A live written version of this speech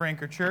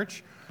Anchor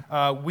Church.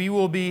 We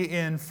will be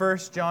in 1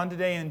 John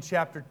today in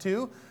chapter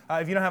 2.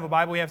 If you don't have a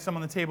Bible, we have some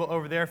on the table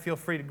over there. Feel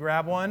free to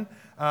grab one.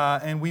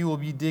 And we will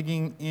be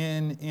digging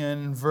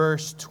in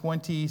verse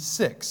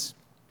 26.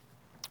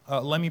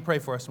 Let me pray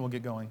for us and we'll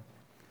get going.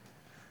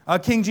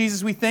 King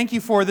Jesus, we thank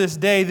you for this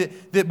day,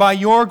 that by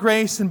your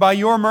grace and by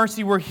your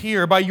mercy we're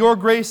here. By your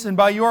grace and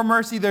by your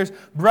mercy there's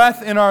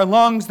breath in our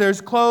lungs, there's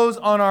clothes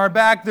on our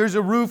back, there's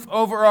a roof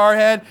over our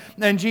head.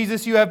 And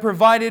Jesus, you have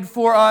provided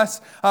for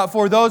us,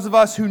 for those of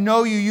us who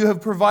know you, you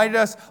have provided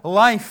us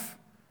life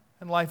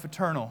and life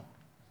eternal.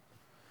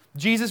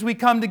 Jesus, we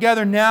come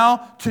together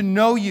now to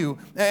know you.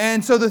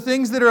 And so the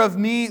things that are of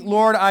me,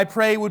 Lord, I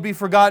pray would be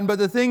forgotten. But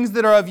the things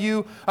that are of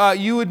you,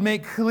 you would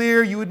make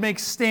clear, you would make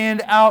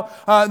stand out,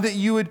 that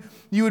you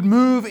would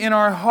move in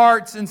our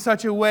hearts in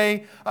such a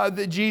way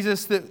that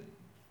Jesus, that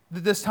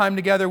this time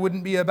together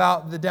wouldn't be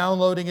about the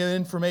downloading of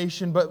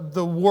information, but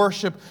the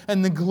worship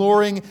and the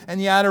glorying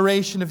and the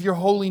adoration of your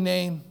holy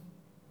name.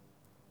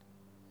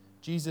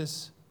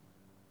 Jesus,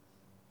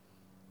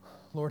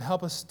 Lord,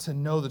 help us to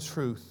know the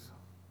truth.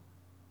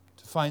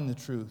 Find the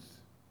truth,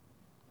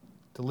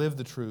 to live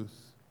the truth,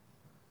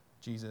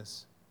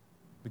 Jesus,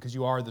 because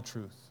you are the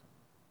truth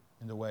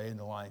and the way and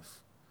the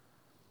life.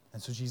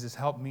 And so, Jesus,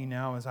 help me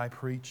now as I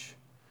preach.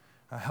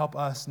 Help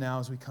us now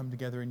as we come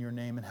together in your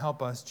name. And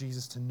help us,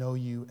 Jesus, to know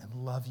you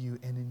and love you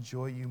and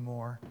enjoy you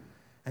more.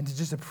 And to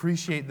just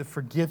appreciate the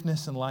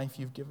forgiveness and life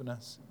you've given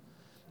us.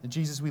 And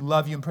Jesus, we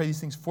love you and pray these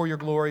things for your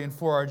glory and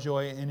for our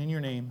joy. And in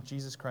your name,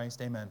 Jesus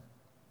Christ, amen.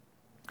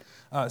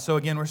 So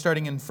again, we're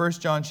starting in 1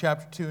 John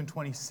chapter 2 and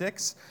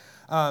 26.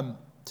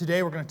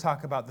 Today we're going to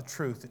talk about the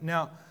truth.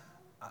 Now,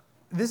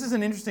 this is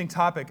an interesting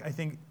topic, I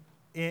think,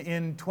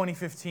 in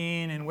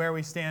 2015 and where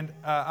we stand.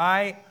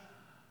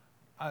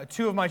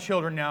 Two of my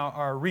children now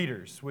are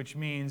readers, which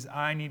means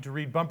I need to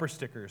read bumper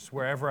stickers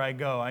wherever I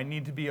go. I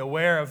need to be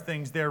aware of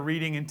things they're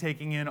reading and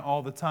taking in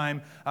all the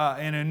time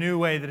in a new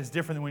way that is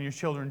different than when your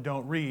children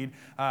don't read.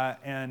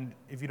 And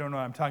if you don't know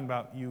what I'm talking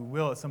about, you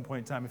will at some point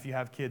in time if you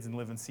have kids and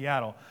live in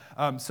Seattle.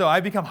 So I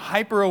become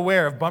hyper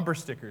aware of bumper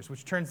stickers,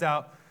 which turns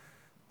out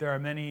there are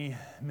many,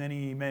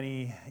 many,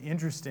 many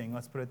interesting,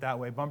 let's put it that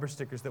way, bumper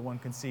stickers that one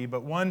can see.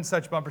 But one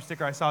such bumper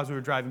sticker I saw as we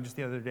were driving just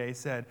the other day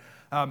said,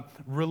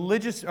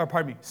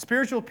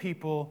 spiritual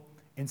people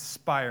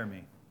inspire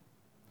me.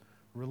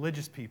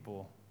 Religious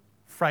people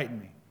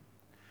frighten me.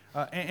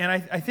 And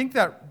I think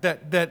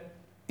that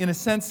in a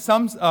sense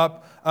sums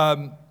up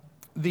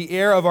the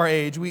air of our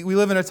age. We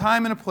live in a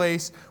time and a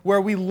place where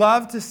we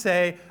love to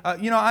say,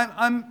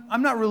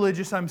 I'm not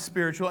religious, I'm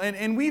spiritual.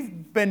 And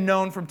we've been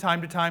known from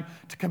time to time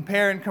to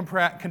compare and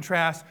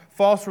contrast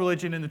false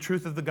religion and the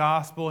truth of the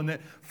gospel, and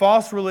that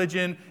false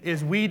religion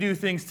is we do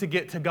things to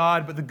get to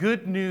God, but the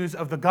good news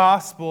of the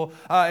gospel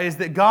is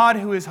that God,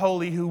 who is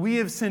holy, who we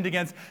have sinned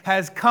against,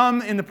 has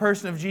come in the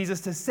person of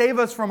Jesus to save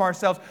us from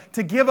ourselves,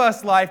 to give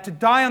us life, to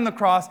die on the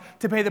cross,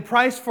 to pay the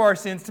price for our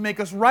sins, to make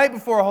us right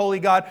before a holy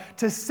God,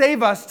 to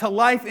save us to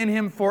life in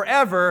Him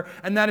forever,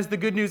 and that is the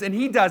good news. And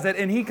He does it,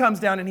 and He comes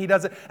down and He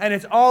does it, and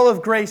it's all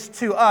of grace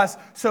to us.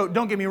 So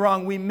don't get me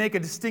wrong, we make a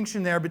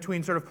distinction there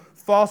between sort of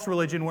false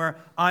religion, where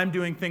I'm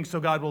doing things so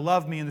God will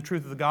love me, and the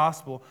truth of the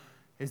gospel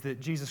is that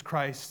Jesus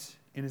Christ,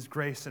 in His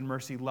grace and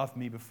mercy, loved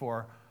me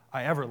before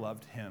I ever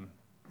loved Him.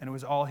 And it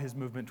was all His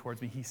movement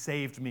towards me. He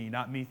saved me,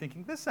 not me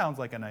thinking, this sounds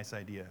like a nice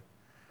idea.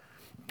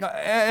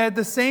 At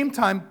the same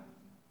time,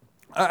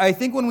 I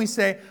think when we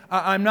say,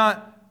 I'm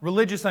not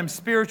religious, I'm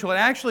spiritual, it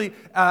actually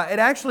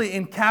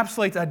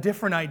encapsulates a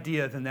different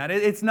idea than that.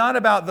 It's not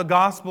about the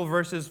gospel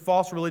versus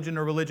false religion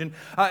or religion.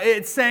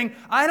 It's saying,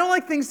 I don't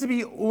like things to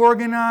be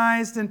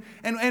organized. And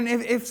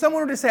if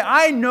someone were to say,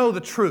 I know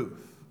the truth,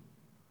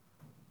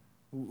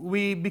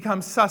 we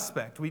become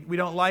suspect. We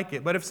don't like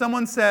it. But if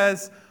someone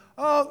says,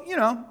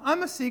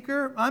 I'm a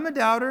seeker, I'm a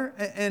doubter,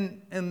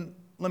 and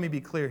let me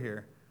be clear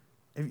here.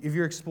 If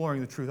you're exploring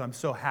the truth, I'm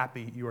so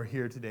happy you are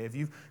here today. If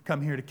you've come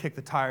here to kick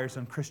the tires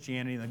on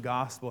Christianity and the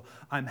gospel,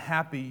 I'm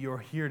happy you're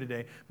here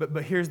today.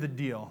 But here's the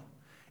deal.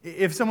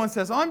 If someone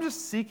says, I'm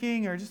just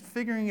seeking or just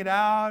figuring it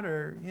out,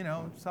 or,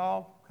 it's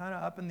all kind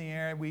of up in the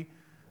air,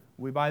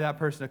 we buy that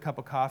person a cup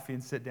of coffee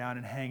and sit down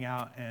and hang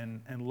out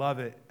and love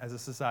it as a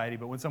society.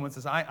 But when someone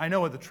says, I know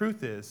what the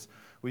truth is,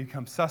 we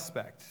become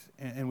suspect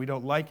and we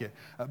don't like it.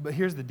 But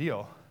here's the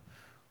deal.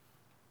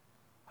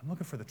 I'm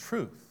looking for the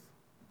truth.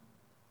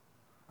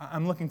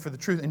 I'm looking for the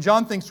truth. And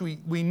John thinks we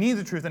need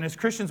the truth. And as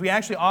Christians, we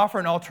actually offer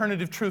an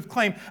alternative truth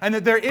claim. And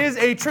that there is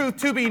a truth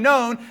to be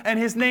known, and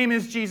His name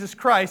is Jesus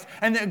Christ.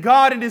 And that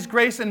God in His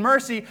grace and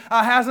mercy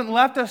hasn't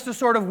left us to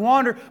sort of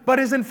wander, but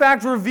has in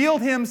fact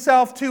revealed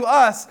Himself to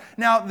us.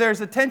 Now, there's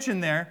a tension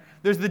there.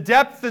 There's the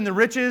depth and the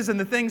riches and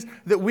the things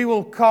that we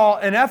will call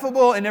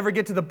ineffable and never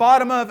get to the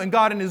bottom of. And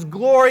God in His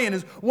glory and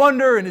His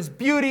wonder and His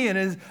beauty and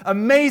His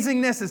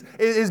amazingness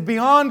is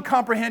beyond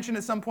comprehension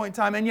at some point in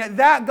time. And yet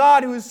that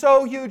God who is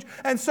so huge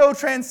and so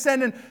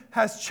transcendent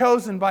has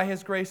chosen by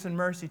His grace and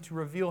mercy to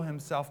reveal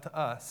Himself to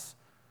us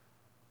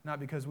not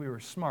because we were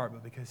smart,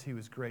 but because he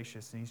was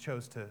gracious. And he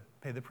chose to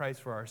pay the price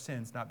for our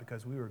sins, not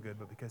because we were good,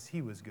 but because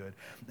he was good.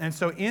 And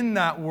so in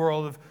that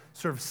world of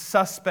sort of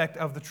suspect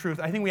of the truth,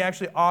 I think we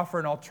actually offer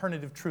an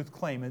alternative truth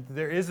claim.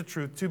 There is a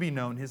truth to be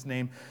known. His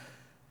name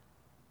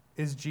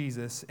is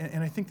Jesus.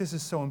 And I think this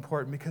is so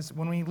important because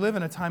when we live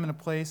in a time and a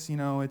place,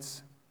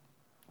 is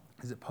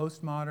it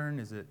postmodern?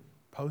 Is it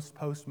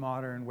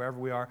postmodern, wherever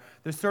we are?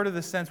 There's sort of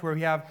this sense where we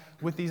have,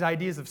 with these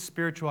ideas of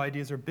spiritual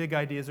ideas or big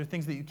ideas or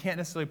things that you can't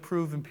necessarily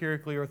prove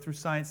empirically or through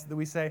science, that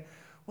we say,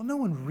 well, no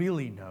one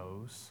really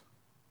knows.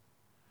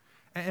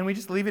 And we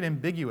just leave it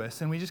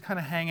ambiguous, and we just kind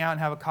of hang out and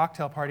have a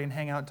cocktail party and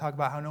hang out and talk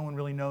about how no one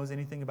really knows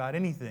anything about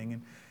anything.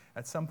 And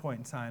at some point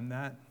in time,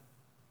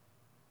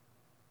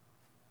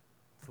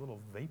 it's a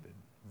little vapid?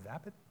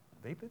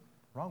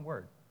 Wrong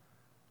word.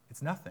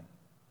 It's nothing.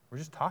 We're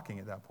just talking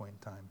at that point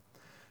in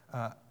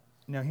time.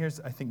 Now here's,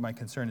 I think, my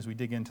concern as we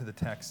dig into the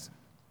text.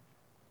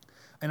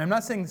 And I'm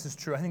not saying this is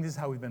true. I think this is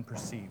how we've been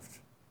perceived.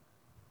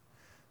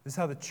 This is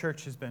how the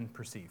church has been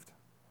perceived.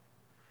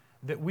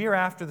 That we are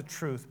after the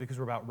truth because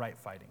we're about right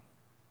fighting.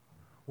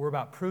 We're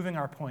about proving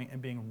our point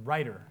and being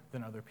righter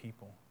than other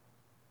people.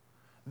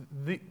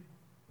 The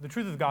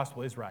truth of the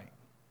gospel is right.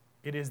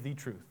 It is the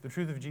truth. The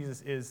truth of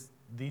Jesus is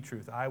the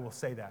truth. I will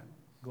say that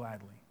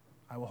gladly.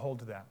 I will hold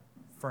to that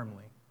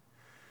firmly.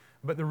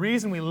 But the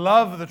reason we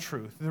love the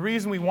truth, the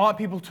reason we want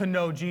people to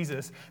know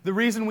Jesus, the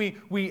reason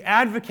we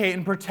advocate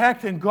and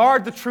protect and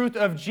guard the truth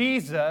of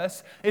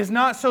Jesus is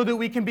not so that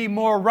we can be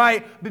more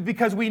right, but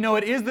because we know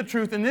it is the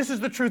truth, and this is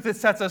the truth that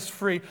sets us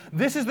free.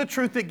 This is the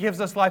truth that gives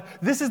us life.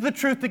 This is the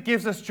truth that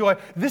gives us joy.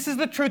 This is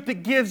the truth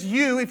that gives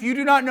you, if you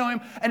do not know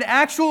Him, an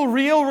actual,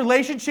 real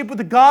relationship with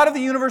the God of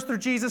the universe through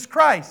Jesus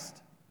Christ.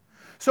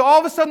 So all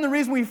of a sudden, the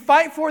reason we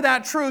fight for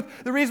that truth,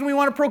 the reason we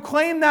want to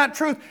proclaim that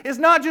truth, is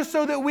not just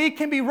so that we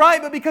can be right,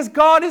 but because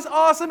God is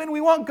awesome and we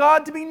want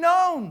God to be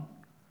known.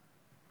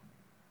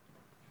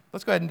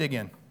 Let's go ahead and dig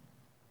in.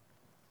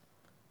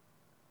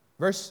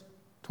 Verse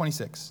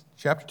 26,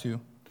 chapter 2.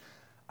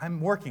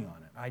 I'm working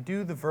on it. I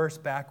do the verse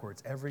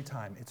backwards every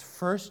time. It's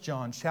 1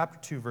 John chapter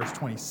 2, verse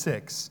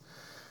 26.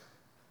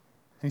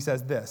 And he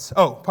says this.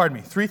 Oh, pardon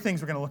me. 3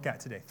 things we're going to look at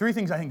today. 3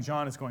 things I think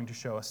John is going to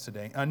show us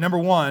today. Number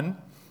 1,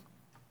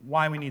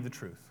 why we need the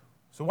truth.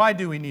 So why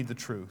do we need the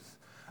truth?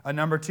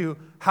 Number 2,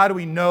 how do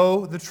we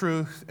know the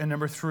truth? And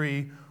number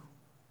 3,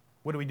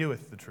 what do we do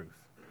with the truth?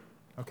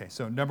 Okay,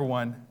 so number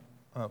 1,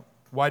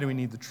 why do we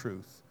need the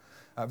truth?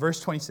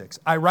 Verse 26,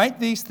 I write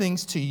these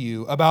things to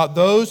you about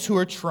those who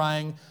are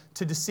trying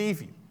to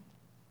deceive you.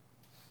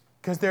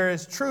 Because there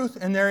is truth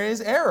and there is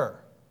error.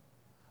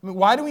 I mean,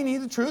 why do we need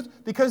the truth?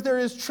 Because there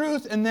is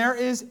truth and there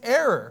is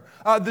error.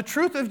 The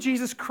truth of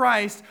Jesus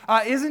Christ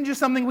isn't just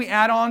something we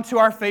add on to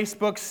our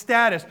Facebook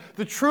status.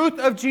 The truth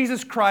of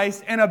Jesus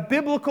Christ and a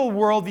biblical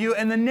worldview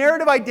and the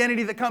narrative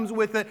identity that comes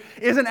with it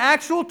is an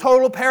actual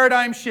total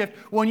paradigm shift.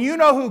 When you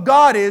know who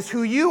God is,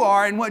 who you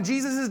are, and what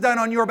Jesus has done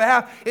on your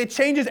behalf, it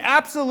changes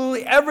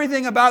absolutely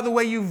everything about the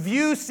way you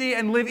view, see,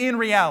 and live in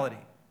reality.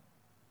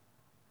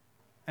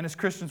 And as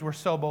Christians, we're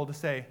so bold to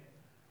say,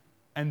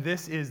 and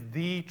this is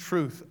the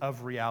truth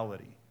of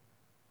reality.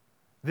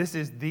 This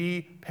is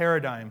the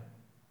paradigm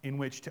in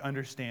which to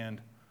understand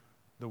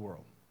the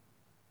world.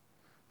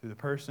 Through the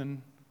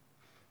person,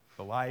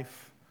 the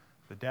life,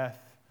 the death,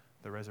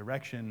 the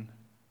resurrection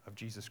of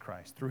Jesus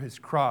Christ. Through His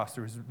cross,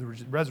 through the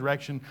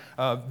resurrection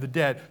of the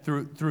dead,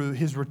 through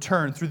His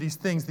return, through these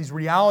things, these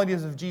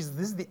realities of Jesus.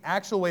 This is the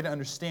actual way to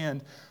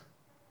understand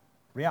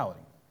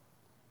reality.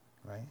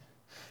 Right?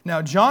 Now,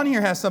 John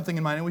here has something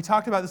in mind, and we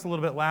talked about this a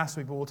little bit last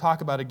week, but we'll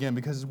talk about it again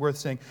because it's worth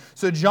saying.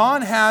 So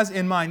John has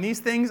in mind, these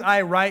things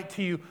I write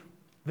to you,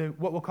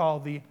 what we'll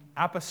call the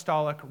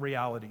apostolic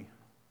reality.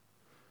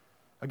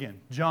 Again,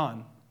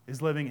 John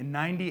is living in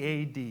 90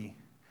 A.D.,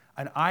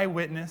 an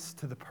eyewitness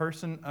to the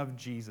person of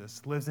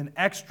Jesus, lives an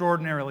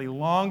extraordinarily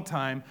long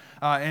time,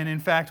 and in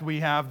fact, we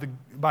have,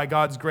 by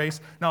God's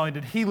grace, not only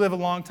did he live a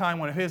long time,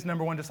 one of his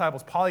number 1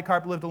 disciples,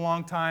 Polycarp, lived a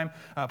long time.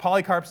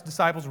 Polycarp's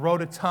disciples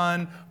wrote a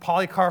ton.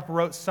 Polycarp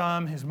wrote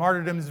some. His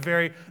martyrdom is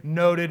very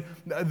noted.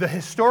 The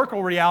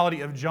historical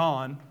reality of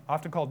John,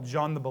 often called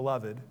John the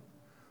Beloved,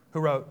 who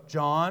wrote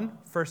John,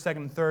 1st, 2nd,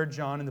 and 3rd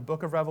John in the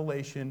book of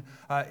Revelation,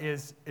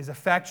 is a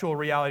factual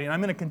reality. And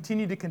I'm going to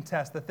continue to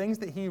contest the things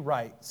that he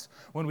writes.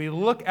 When we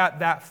look at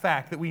that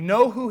fact, that we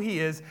know who he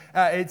is,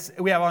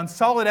 we have on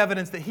solid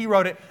evidence that he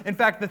wrote it. In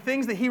fact, the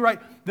things that he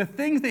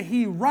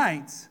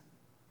writes,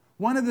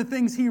 one of the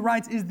things he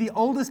writes is the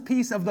oldest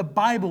piece of the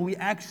Bible we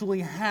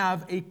actually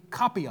have a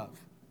copy of.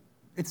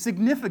 It's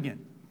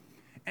significant.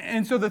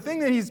 And so the thing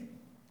that he's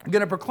going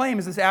to proclaim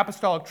is this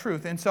apostolic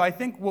truth. And so I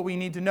think what we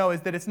need to know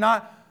is that it's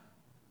not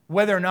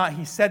whether or not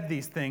he said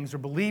these things or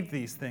believed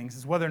these things,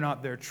 is whether or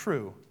not they're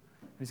true.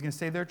 He's going to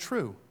say they're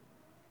true.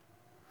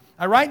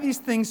 I write these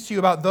things to you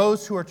about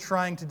those who are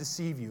trying to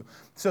deceive you.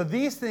 So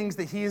these things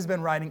that he has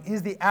been writing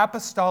is the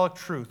apostolic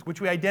truth,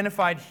 which we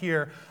identified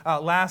here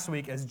last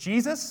week as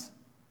Jesus,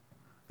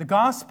 the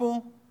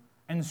gospel,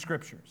 and the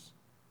scriptures.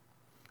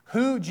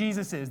 who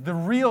Jesus is, the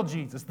real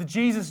Jesus, the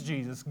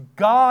Jesus,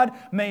 God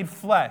made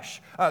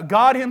flesh.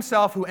 God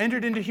himself who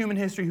entered into human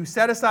history, who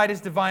set aside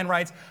his divine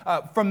rights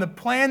from the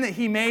plan that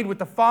he made with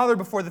the Father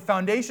before the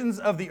foundations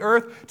of the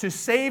earth to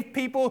save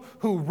people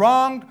who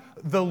wronged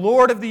the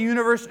Lord of the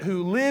universe,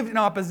 who lived in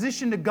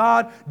opposition to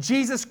God.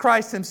 Jesus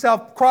Christ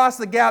himself crossed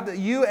the gap that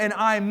you and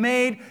I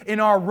made in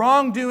our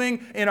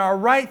wrongdoing, in our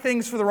right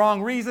things for the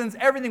wrong reasons,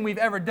 everything we've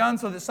ever done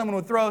so that someone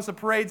would throw us a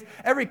parade,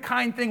 every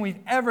kind thing we've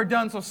ever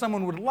done so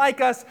someone would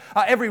like us,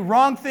 every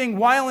wrong thing,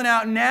 wiling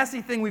out,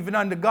 nasty thing we've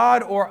done to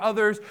God or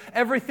others,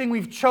 everything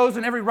we've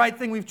chosen, every right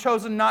thing we've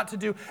chosen not to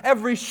do,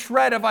 every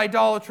shred of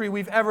idolatry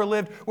we've ever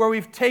lived, where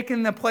we've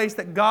taken the place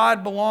that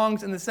God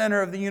belongs in the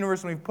center of the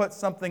universe and we've put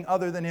something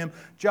other than him,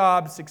 job,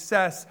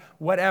 success,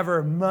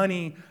 whatever,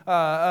 money,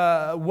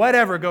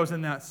 whatever goes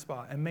in that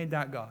spot, and made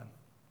that God.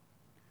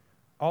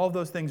 All of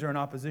those things are in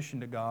opposition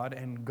to God,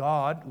 and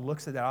God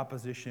looks at that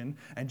opposition,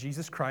 and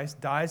Jesus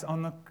Christ dies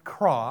on the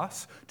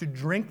cross to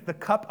drink the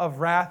cup of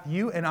wrath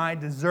you and I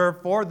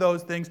deserve for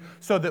those things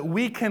so that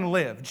we can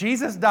live.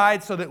 Jesus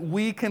died so that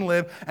we can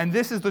live, and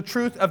this is the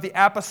truth of the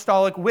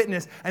apostolic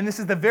witness, and this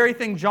is the very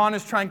thing John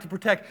is trying to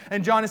protect.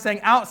 And John is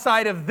saying,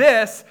 outside of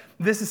this,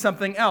 this is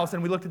something else,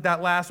 and we looked at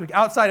that last week.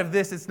 Outside of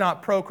this, it's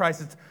not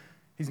pro-Christ,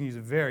 he's going to use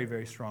a very,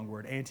 very strong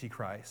word,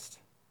 antichrist.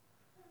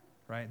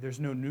 Right? There's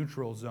no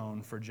neutral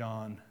zone for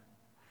John.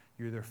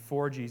 You're either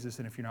for Jesus,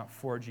 and if you're not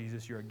for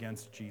Jesus, you're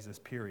against Jesus,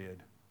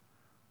 period.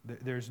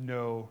 There's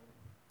no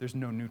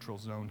neutral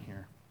zone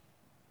here.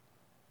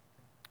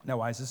 Now,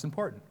 why is this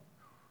important?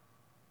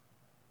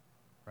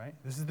 Right?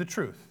 This is the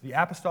truth, the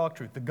apostolic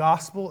truth, the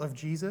gospel of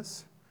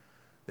Jesus,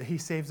 that he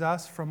saves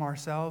us from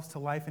ourselves to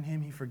life in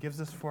him. He forgives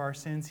us for our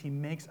sins. He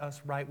makes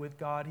us right with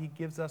God. He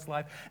gives us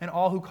life. And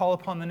all who call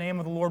upon the name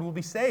of the Lord will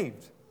be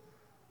saved.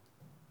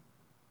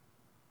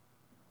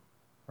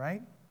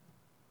 Right?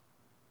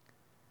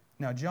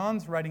 Now,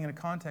 John's writing in a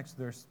context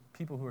where there's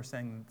people who are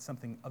saying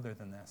something other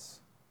than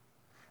this.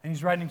 And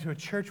he's writing to a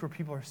church where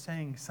people are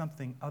saying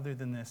something other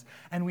than this.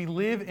 And we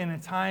live in a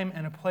time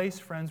and a place,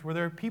 friends, where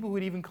there are people who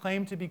would even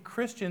claim to be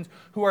Christians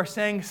who are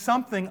saying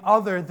something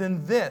other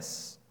than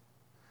this.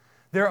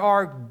 There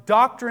are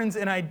doctrines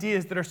and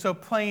ideas that are so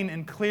plain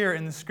and clear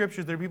in the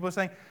Scriptures that people are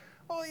saying,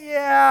 well,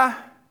 yeah,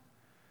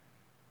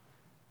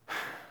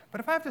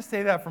 but if I have to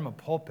say that from a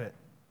pulpit,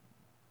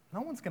 no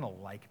one's going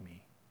to like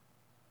me.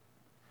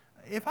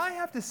 If I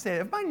have to say,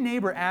 if my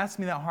neighbor asks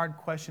me that hard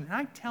question and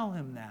I tell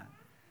him that,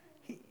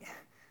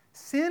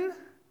 sin?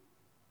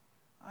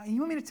 You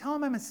want me to tell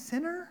him I'm a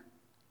sinner?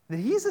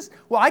 That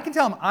well, I can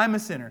tell him I'm a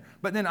sinner,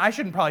 but then I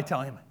shouldn't probably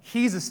tell him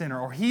he's a sinner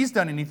or he's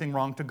done anything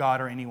wrong to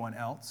God or anyone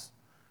else.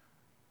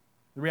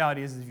 The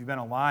reality is if you've been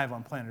alive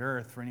on planet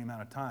Earth for any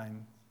amount of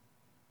time,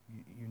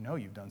 you know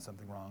you've done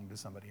something wrong to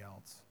somebody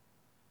else.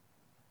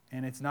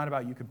 And it's not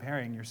about you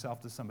comparing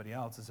yourself to somebody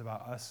else. It's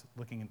about us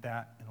looking at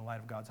that in the light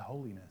of God's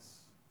holiness.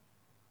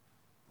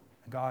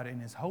 God in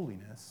his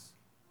holiness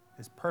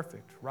is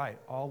perfect, right?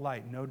 All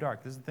light, no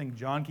dark. This is the thing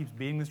John keeps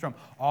beating this drum.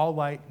 All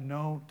light,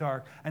 no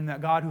dark. And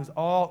that God who's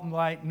all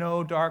light,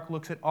 no dark,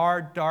 looks at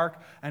our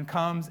dark and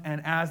comes,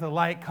 and as the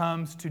light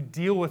comes, to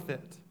deal with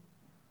it.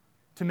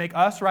 To make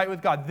us right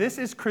with God. This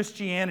is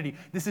Christianity.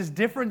 This is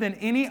different than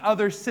any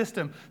other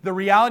system. The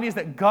reality is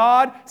that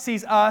God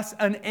sees us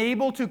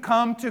unable to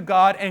come to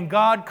God, and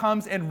God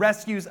comes and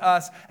rescues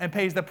us and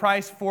pays the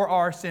price for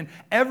our sin.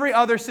 Every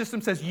other system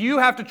says you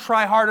have to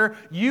try harder,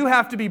 you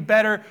have to be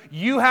better,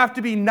 you have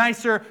to be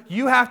nicer,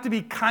 you have to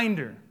be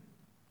kinder.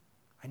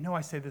 I know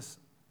I say this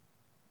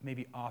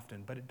maybe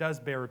often, but it does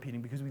bear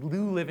repeating because we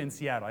do live in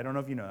Seattle. I don't know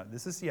if you know that.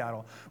 This is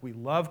Seattle. We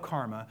love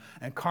karma,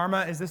 and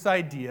karma is this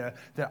idea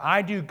that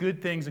I do good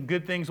things and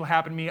good things will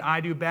happen to me. I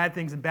do bad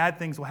things and bad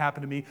things will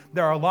happen to me.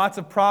 There are lots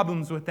of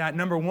problems with that.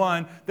 Number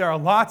one, there are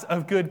lots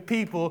of good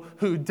people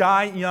who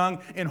die young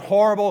in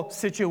horrible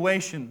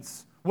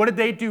situations. What did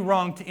they do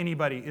wrong to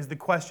anybody is the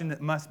question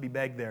that must be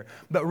begged there.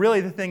 But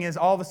really the thing is,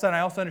 all of a sudden I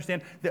also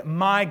understand that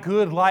my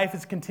good life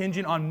is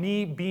contingent on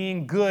me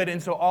being good.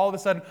 And so all of a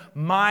sudden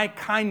my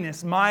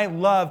kindness, my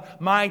love,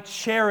 my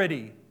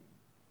charity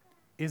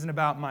isn't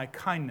about my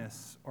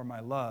kindness or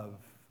my love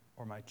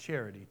or my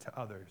charity to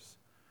others.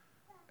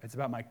 It's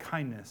about my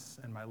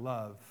kindness and my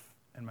love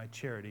and my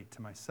charity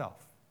to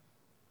myself.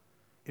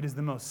 It is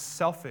the most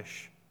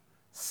selfish,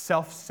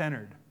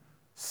 self-centered,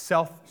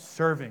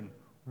 self-serving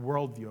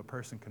worldview a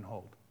person can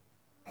hold.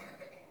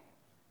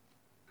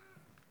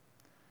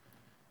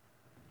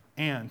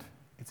 And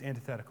it's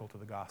antithetical to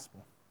the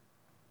gospel.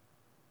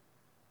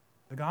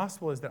 The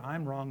gospel is that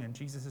I'm wrong and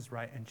Jesus is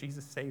right and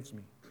Jesus saves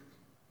me.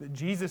 That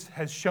Jesus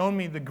has shown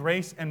me the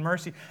grace and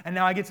mercy, and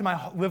now I get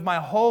to live my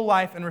whole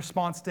life in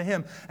response to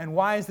him. And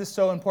why is this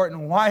so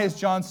important? Why is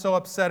John so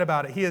upset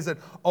about it? He is an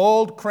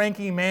old,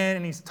 cranky man,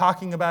 and he's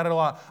talking about it a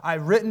lot.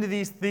 I've written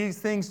these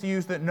things to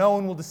you so that no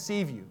one will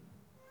deceive you.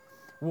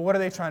 Well, what are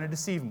they trying to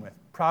deceive him with?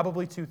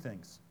 Probably two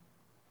things.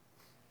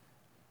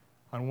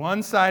 On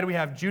one side, we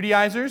have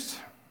Judaizers,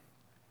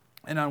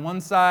 and on one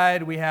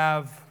side, we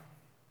have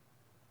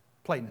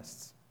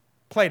Platonists.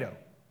 Plato,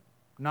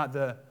 not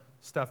the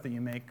stuff that you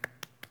make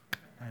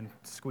and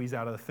squeeze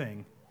out of the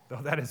thing.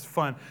 Though that is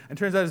fun. And it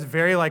turns out it's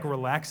very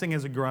relaxing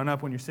as a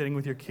grown-up when you're sitting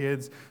with your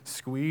kids,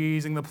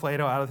 squeezing the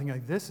Play-Doh out of the thing.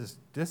 Like, this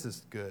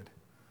is good.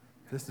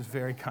 This is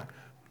very kind.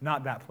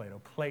 Not that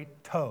Plato.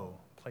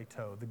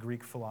 Plato, the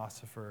Greek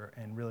philosopher,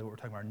 and really what we're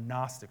talking about are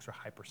Gnostics or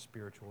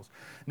hyper-spirituals.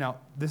 Now,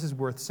 this is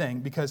worth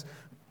saying because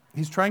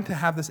he's trying to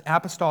have this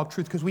apostolic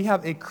truth because we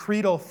have a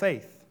creedal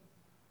faith.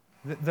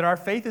 That our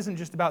faith isn't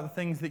just about the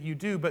things that you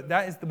do, but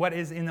that is what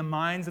is in the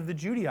minds of the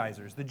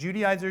Judaizers. The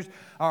Judaizers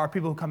are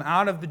people who come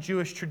out of the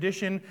Jewish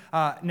tradition.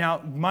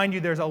 Now, mind you,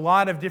 there's a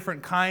lot of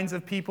different kinds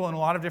of people and a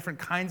lot of different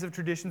kinds of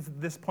traditions at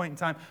this point in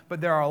time,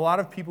 but there are a lot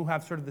of people who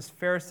have sort of this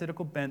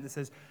pharisaical bent that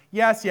says,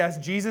 yes,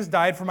 Jesus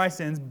died for my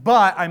sins,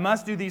 but I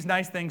must do these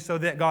nice things so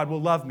that God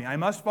will love me. I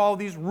must follow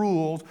these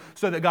rules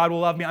so that God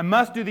will love me. I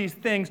must do these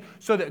things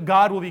so that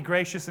God will be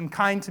gracious and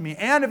kind to me.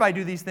 And if I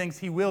do these things,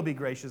 He will be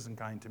gracious and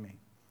kind to me.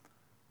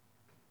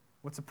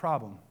 What's the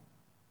problem?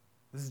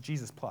 This is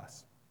Jesus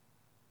plus.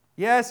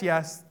 Yes,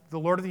 the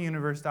Lord of the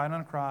universe died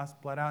on a cross,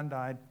 bled out and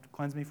died,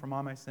 cleansed me from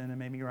all my sin and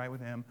made me right with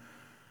Him.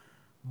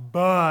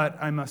 But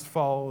I must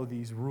follow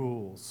these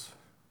rules,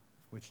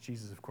 which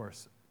Jesus, of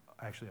course,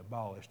 actually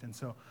abolished. And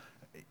so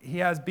he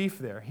has beef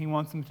there. He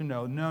wants them to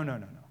know, no.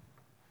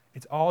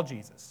 It's all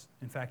Jesus.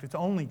 In fact, it's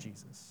only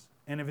Jesus.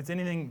 And if it's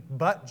anything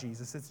but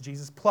Jesus, it's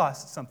Jesus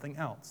plus something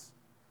else.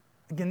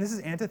 Again, this is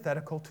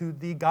antithetical to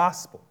the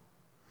gospel.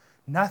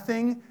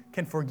 Nothing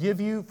can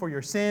forgive you for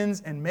your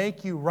sins and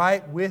make you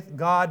right with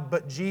God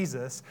but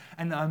Jesus.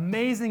 And the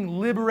amazing,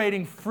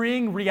 liberating,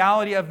 freeing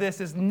reality of this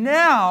is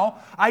now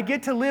I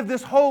get to live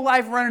this whole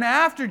life running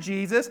after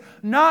Jesus,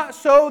 not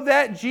so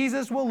that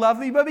Jesus will love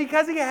me, but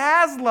because He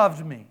has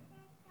loved me.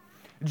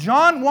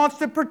 John wants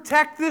to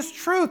protect this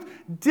truth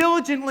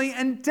diligently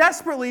and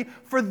desperately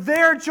for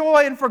their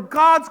joy and for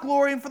God's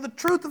glory and for the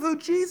truth of who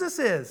Jesus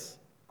is.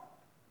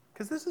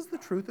 Because this is the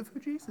truth of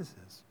who Jesus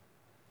is.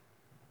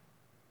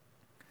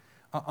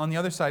 On the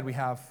other side, we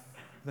have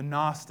the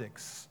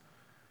Gnostics.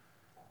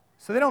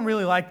 So they don't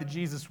really like that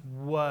Jesus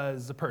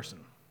was a person.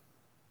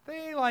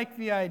 They like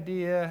the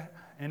idea,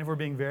 and if we're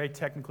being very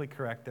technically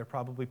correct, they're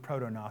probably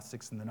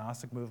proto-Gnostics, and the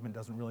Gnostic movement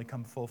doesn't really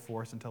come full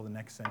force until the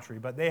next century,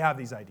 but they have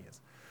these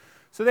ideas.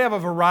 So they have a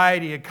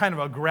variety, a kind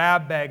of a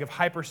grab bag of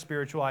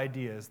hyper-spiritual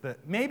ideas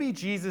that maybe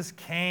Jesus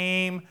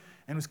came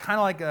and was kind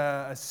of like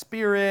a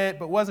spirit,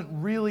 but wasn't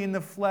really in the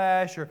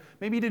flesh, or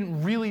maybe He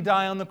didn't really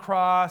die on the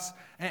cross.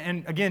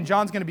 And again,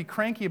 John's going to be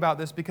cranky about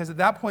this because at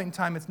that point in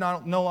time, it's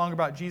no longer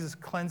about Jesus'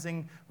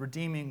 cleansing,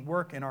 redeeming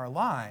work in our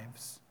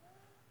lives.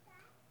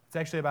 It's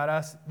actually about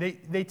us.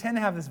 They tend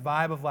to have this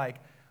vibe of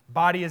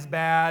body is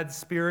bad,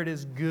 spirit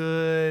is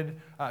good,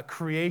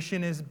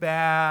 creation is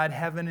bad,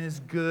 heaven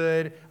is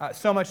good.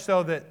 So much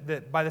so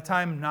that by the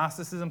time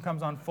Gnosticism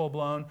comes on full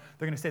blown,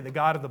 they're going to say the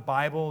God of the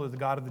Bible or the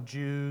God of the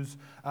Jews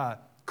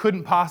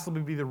couldn't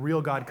possibly be the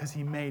real God because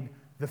He made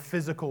the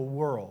physical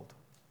world.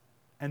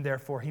 And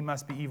therefore He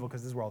must be evil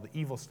because this is where all the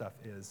evil stuff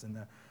is. And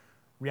the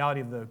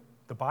reality of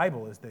the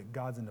Bible is that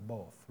God's into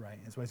both, right?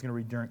 That's why He's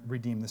going to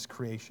redeem this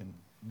creation,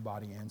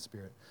 body and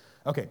spirit.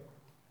 Okay,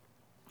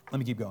 let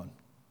me keep going.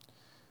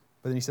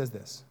 But then he says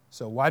this.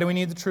 So why do we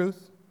need the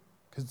truth?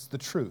 Because it's the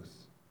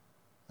truth.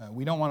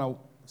 We don't want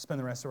to spend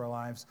the rest of our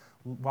lives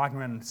walking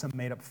around in some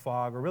made-up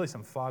fog, or really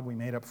some fog we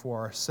made up for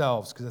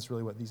ourselves, because that's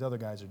really what these other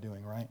guys are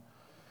doing, right?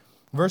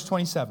 Verse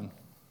 27.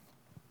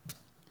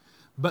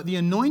 But the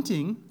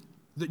anointing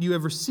that you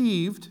have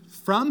received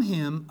from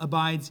Him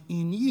abides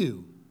in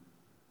you,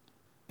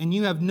 and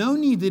you have no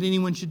need that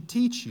anyone should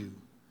teach you.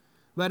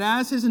 But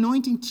as His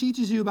anointing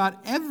teaches you about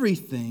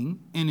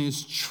everything and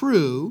is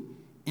true,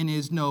 and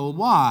is no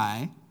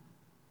lie,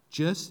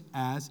 just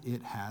as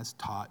it has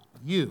taught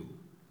you.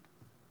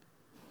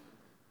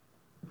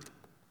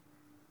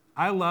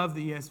 I love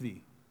the ESV.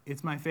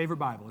 It's my favorite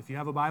Bible. If you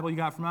have a Bible you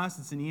got from us,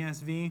 it's an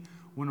ESV.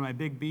 One of my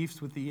big beefs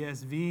with the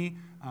ESV.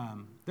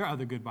 There are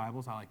other good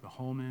Bibles. I like the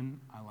Holman.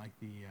 I like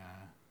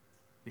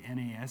the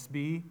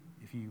NASB,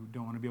 if you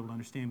don't want to be able to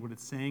understand what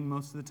it's saying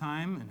most of the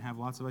time and have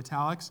lots of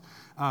italics.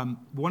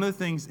 One of the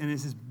things, and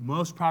this is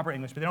most proper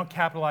English, but they don't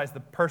capitalize the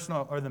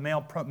personal or the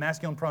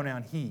masculine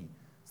pronoun he.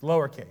 It's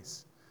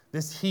lowercase.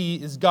 This he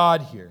is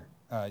God here.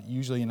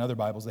 Usually in other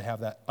Bibles they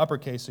have that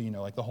uppercase, so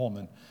like the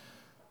Holman,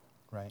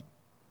 right?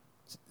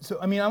 So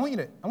I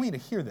want you to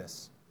hear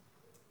this,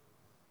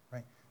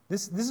 right?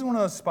 This is one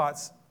of those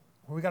spots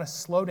where we got to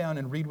slow down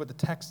and read what the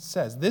text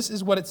says. This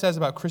is what it says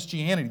about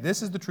Christianity.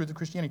 This is the truth of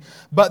Christianity.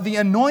 But the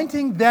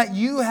anointing that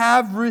you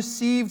have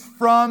received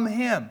from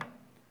Him.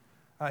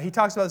 He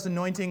talks about this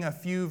anointing a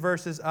few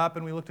verses up,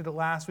 and we looked at it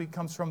last week. It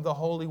comes from the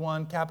Holy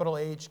One, capital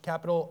H,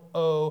 capital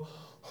O,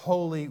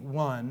 Holy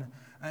One.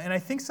 And I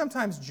think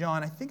sometimes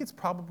John, I think it's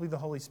probably the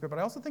Holy Spirit, but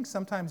I also think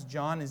sometimes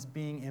John is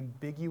being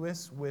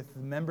ambiguous with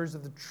members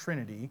of the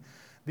Trinity.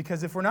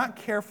 Because if we're not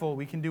careful,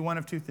 we can do one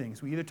of two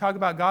things. We either talk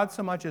about God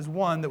so much as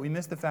one that we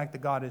miss the fact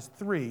that God is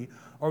three,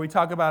 or we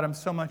talk about Him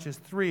so much as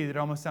three that it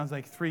almost sounds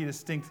like three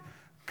distinct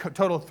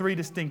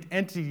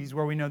entities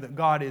where we know that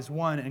God is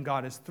one and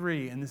God is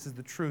three, and this is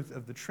the truth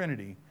of the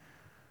Trinity,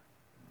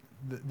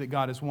 that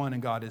God is one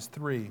and God is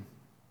three.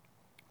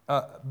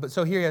 But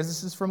so here he is,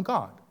 this is from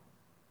God.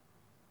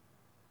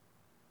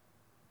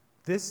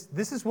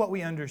 This is what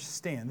we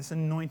understand, this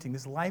anointing,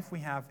 this life we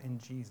have in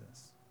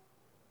Jesus.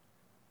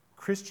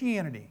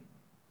 Christianity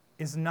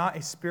is not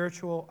a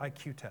spiritual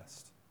IQ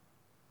test.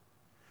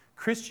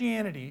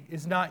 Christianity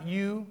is not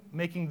you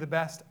making the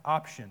best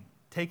option,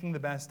 taking the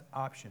best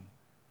option.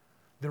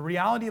 The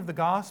reality of the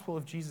gospel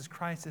of Jesus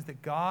Christ is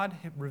that God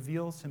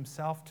reveals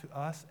himself to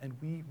us and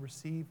we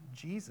receive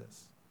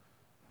Jesus.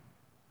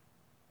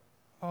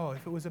 Oh,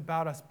 if it was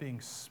about us being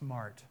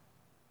smart,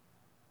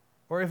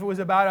 or if it was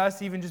about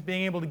us even just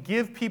being able to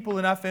give people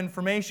enough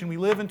information. We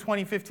live in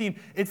 2015.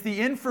 It's the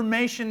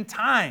information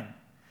time.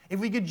 If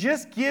we could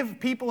just give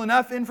people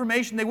enough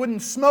information, they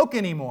wouldn't smoke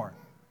anymore.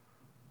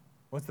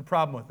 What's the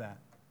problem with that?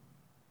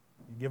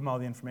 You give them all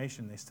the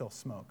information, they still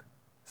smoke.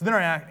 So then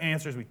our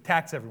answer is we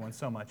tax everyone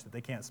so much that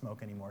they can't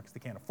smoke anymore because they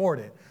can't afford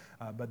it.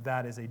 But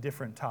that is a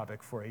different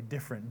topic for a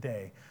different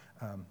day.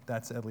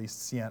 That's at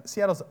least Seattle.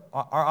 Seattle's,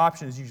 our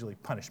option is usually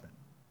punishment.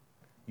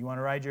 You want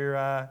to ride you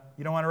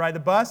don't want to ride the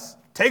bus?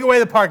 Take away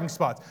the parking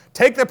spots.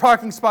 Take the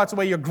parking spots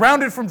away. You're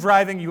grounded from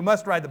driving. You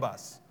must ride the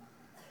bus.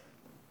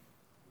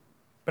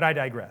 But I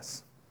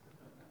digress.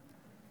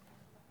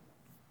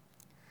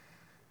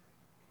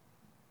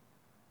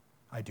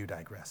 I do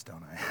digress,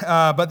 don't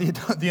I? But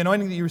the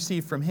anointing that you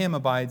receive from him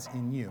abides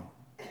in you.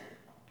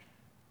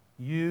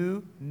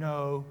 You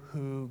know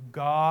who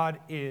God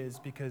is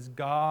because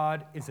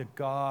God is a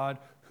God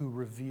who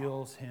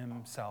reveals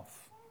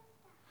himself.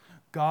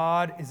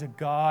 God is a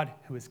God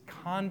who has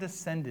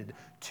condescended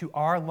to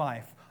our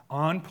life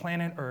on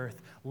planet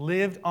Earth,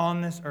 lived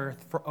on this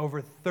earth for over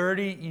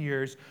 30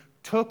 years,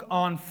 took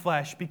on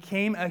flesh,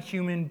 became a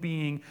human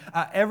being.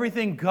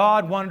 Everything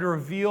God wanted to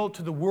reveal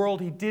to the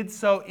world, he did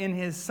so in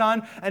his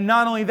Son. And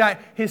not only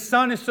that, his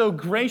Son is so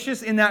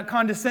gracious in that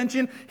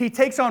condescension, he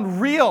takes on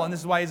real, and this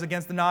is why he's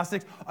against the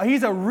Gnostics,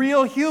 he's a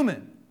real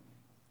human,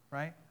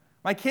 right?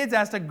 My kids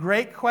asked a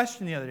great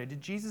question the other day. Did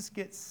Jesus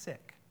get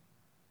sick?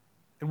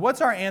 And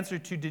what's our answer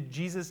to did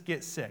Jesus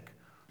get sick?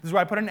 This is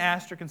where I put an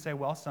asterisk and say,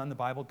 well, son, the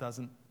Bible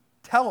doesn't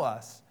tell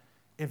us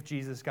if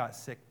Jesus got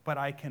sick, but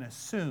I can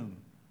assume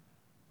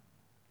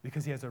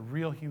because he has a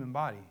real human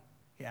body,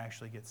 he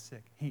actually gets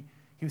sick. He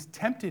was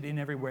tempted in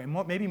every way,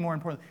 and maybe more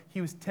importantly,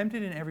 he was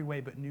tempted in every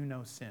way but knew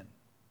no sin.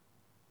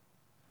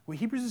 What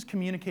Hebrews is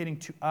communicating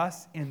to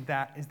us in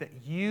that is that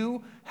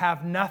you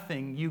have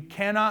nothing you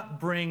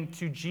cannot bring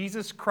to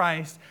Jesus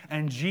Christ,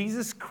 and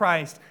Jesus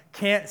Christ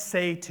can't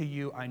say to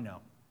you, I know.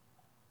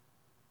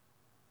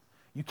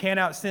 You can't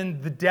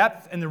outsin the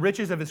depth and the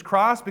riches of his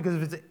cross because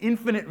of its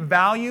infinite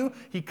value.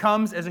 He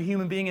comes as a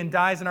human being and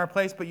dies in our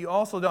place, but you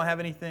also don't have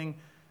anything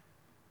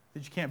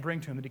that you can't bring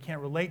to him, that he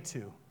can't relate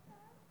to.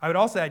 I would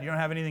also add, you don't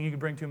have anything you can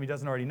bring to him he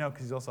doesn't already know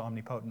because he's also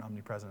omnipotent,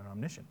 omnipresent, and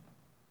omniscient.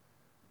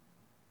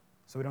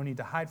 So we don't need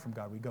to hide from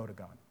God. We go to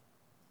God.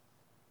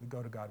 We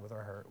go to God with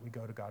our hurt. We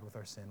go to God with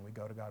our sin. We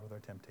go to God with our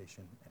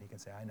temptation. And he can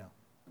say, I know.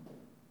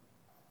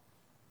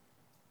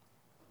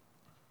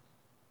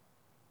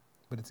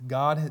 But it's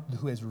God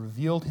who has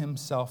revealed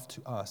himself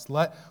to us.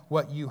 Let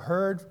what you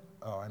heard,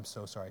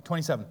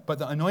 27. But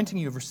the anointing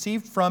you have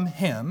received from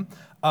him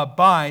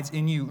abides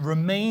in you,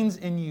 remains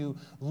in you,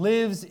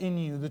 lives in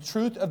you. The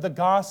truth of the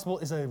gospel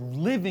is a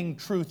living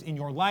truth in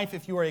your life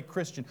if you are a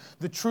Christian.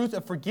 The truth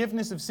of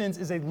forgiveness of sins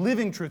is a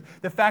living truth.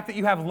 The fact that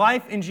you have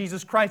life in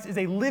Jesus Christ is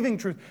a living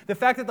truth. The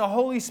fact that the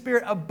Holy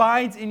Spirit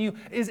abides in you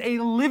is a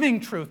living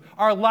truth.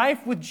 Our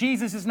life with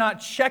Jesus is not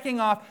checking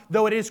off,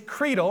 though it is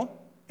creedal,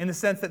 in the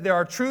sense that there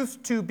are truths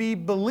to be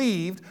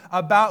believed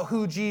about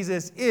who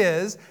Jesus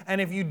is,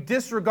 and if you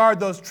disregard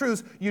those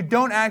truths, you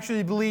don't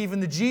actually believe in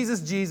the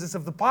Jesus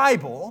of the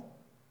Bible.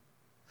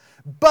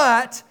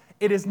 But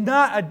it is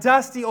not a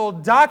dusty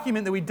old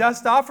document that we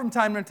dust off from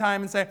time to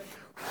time and say,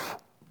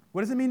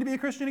 what does it mean to be a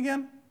Christian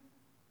again?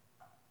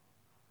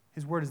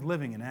 His word is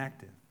living and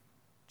active.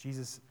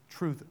 Jesus'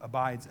 truth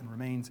abides and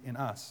remains in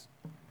us.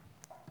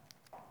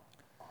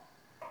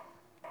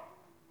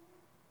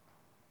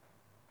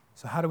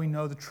 So how do we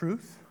know the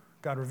truth?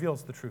 God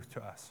reveals the truth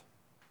to us.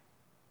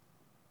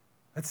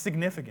 That's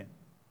significant.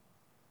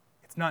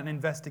 It's not an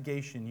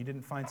investigation. You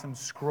didn't find some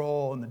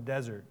scroll in the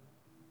desert.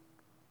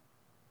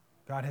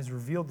 God has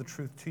revealed the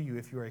truth to you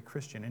if you are a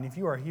Christian. And if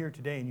you are here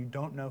today and you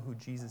don't know who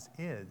Jesus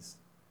is,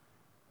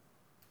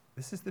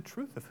 this is the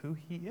truth of who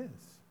he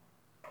is.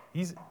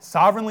 He's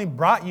sovereignly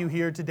brought you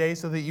here today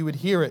so that you would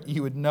hear it,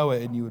 you would know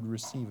it, and you would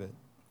receive it.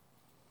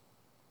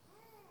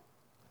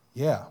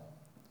 Yeah.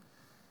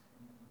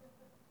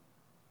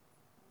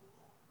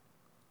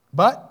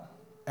 But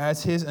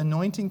as his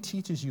anointing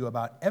teaches you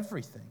about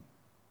everything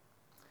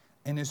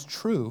and is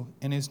true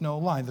and is no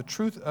lie, the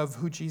truth of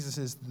who Jesus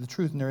is, the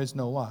truth and there is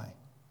no lie.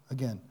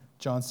 Again,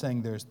 John's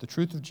saying there's the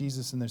truth of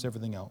Jesus and there's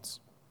everything else.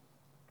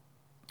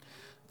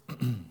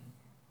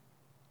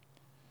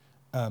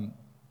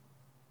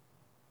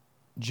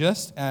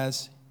 Just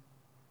as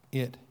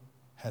it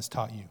has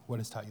taught you. What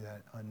has taught you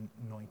that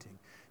anointing?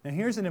 Now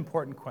here's an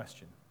important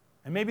question.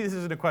 And maybe this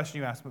isn't a question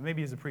you ask, but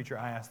maybe as a preacher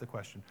I ask the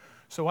question.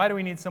 So why do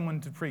we need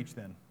someone to preach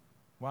then?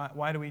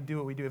 Why do we do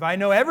what we do? If I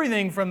know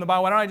everything from the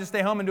Bible, why don't I just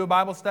stay home and do a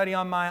Bible study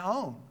on my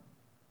own?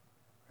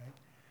 Right?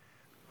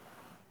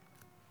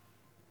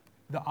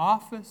 The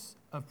office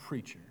of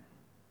preacher,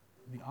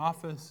 the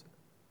office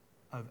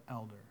of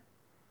elder,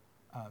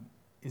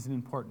 is an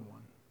important one.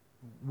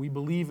 We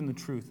believe in the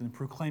truth and the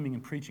proclaiming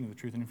and preaching of the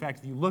truth. And in fact,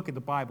 if you look at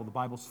the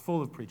Bible's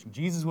full of preaching.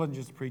 Jesus wasn't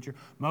just a preacher.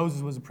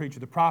 Moses was a preacher.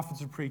 The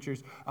prophets are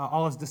preachers.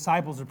 All his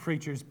disciples are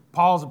preachers.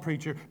 Paul's a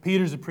preacher.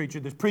 Peter's a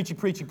preacher. There's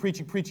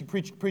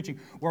preaching,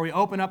 where we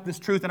open up this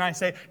truth and I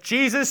say,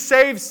 Jesus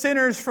saves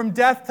sinners from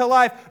death to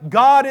life.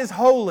 God is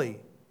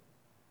holy.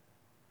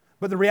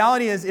 But the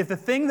reality is, if the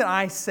thing that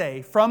I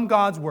say from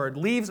God's Word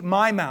leaves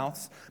my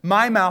mouth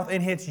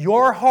and hits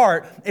your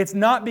heart, it's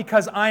not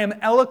because I am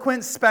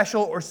eloquent,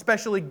 special, or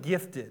specially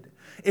gifted.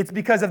 It's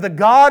because of the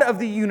God of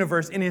the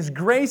universe, in His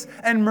grace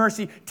and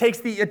mercy, takes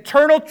the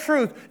eternal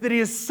truth that He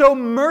is so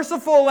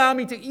merciful, allow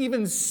me to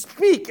even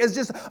speak as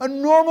just a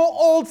normal,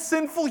 old,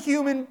 sinful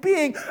human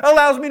being,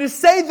 allows me to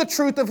say the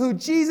truth of who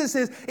Jesus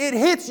is. It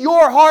hits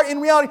your heart in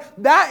reality.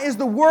 That is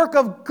the work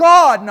of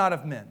God, not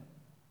of men.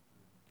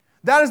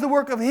 That is the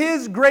work of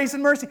His grace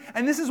and mercy.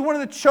 And this is one of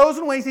the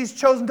chosen ways He's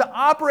chosen to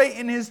operate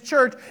in His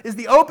church, is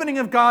the opening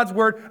of God's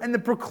Word and the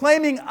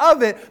proclaiming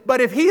of it. But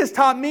if He has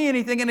taught me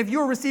anything, and if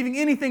you are receiving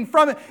anything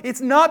from it,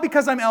 it's not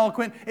because I'm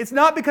eloquent. It's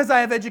not because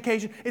I have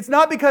education. It's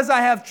not because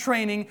I have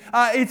training.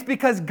 It's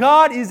because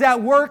God is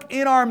at work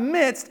in our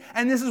midst,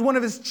 and this is one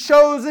of His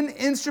chosen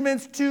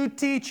instruments to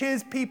teach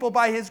His people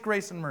by His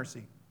grace and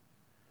mercy.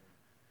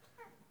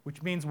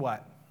 Which means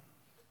what?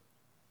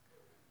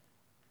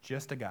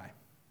 Just a guy.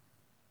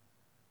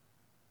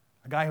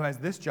 A guy who has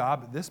this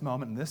job at this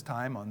moment, in this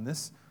time, on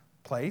this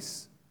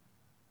place,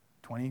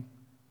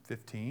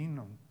 2015,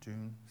 on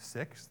June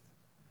 6th. It's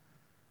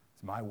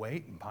my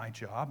weight and my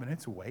job, and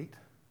it's weight.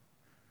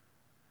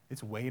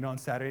 It's weight on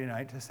Saturday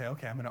night to say,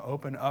 okay, I'm going to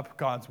open up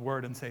God's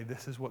Word and say,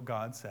 this is what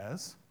God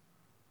says.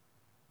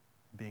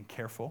 Being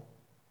careful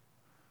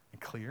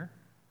and clear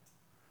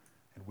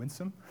and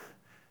winsome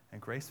and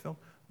grace-filled.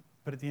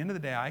 But at the end of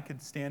the day, I could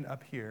stand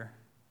up here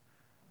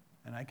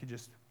and I could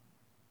just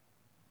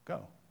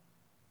go.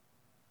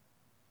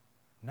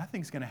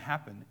 Nothing's going to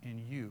happen in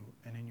you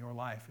and in your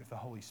life if the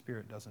Holy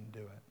Spirit doesn't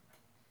do it.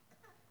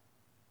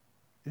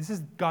 This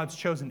is God's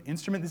chosen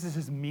instrument. This is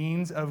His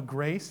means of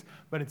grace,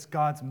 but it's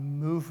God's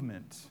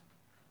movement.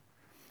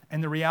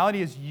 And the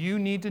reality is you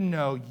need to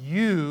know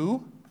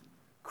you,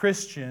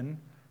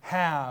 Christian,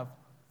 have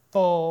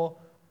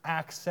full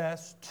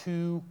access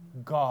to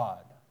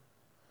God.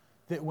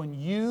 That when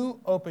you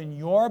open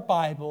your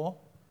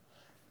Bible,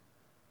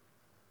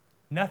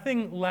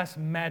 nothing less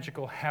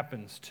magical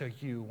happens to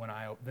you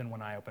than when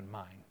I open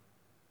mine.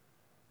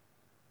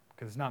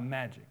 Because it's not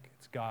magic.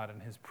 It's God and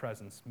His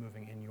presence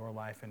moving in your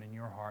life and in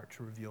your heart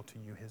to reveal to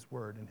you His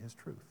Word and His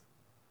truth.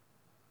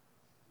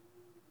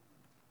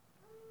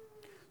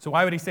 So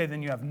why would He say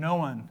then you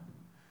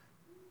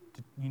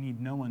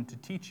need no one to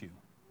teach you,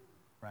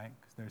 right?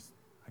 Because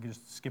I could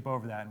just skip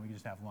over that and we could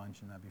just have lunch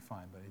and that'd be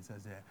fine. But He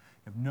says you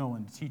have no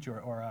one to teach you.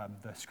 Or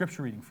the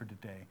scripture reading for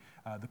today,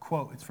 the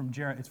quote, it's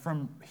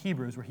from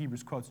Hebrews, where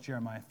Hebrews quotes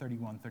Jeremiah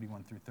 31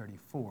 through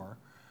 34.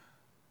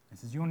 It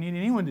says, you don't need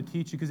anyone to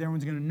teach you because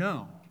everyone's going to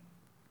know.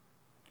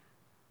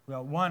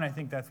 Well, one, I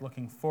think that's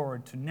looking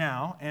forward to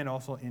now and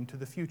also into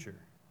the future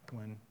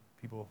when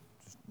people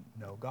just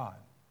know God,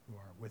 who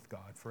are with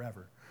God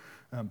forever.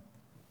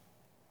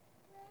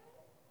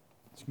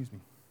 Excuse me.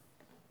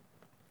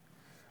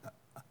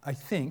 I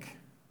think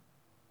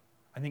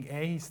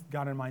he's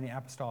got in mind the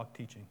apostolic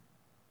teaching.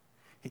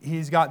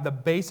 He's got the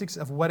basics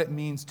of what it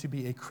means to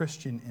be a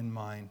Christian in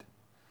mind.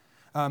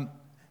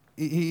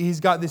 He's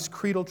got this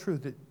creedal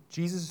truth that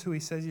Jesus is who He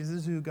says He is, this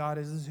is who God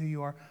is, this is who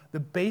you are. The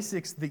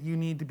basics that you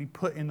need to be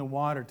put in the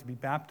water, to be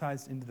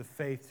baptized into the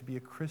faith, to be a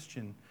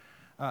Christian.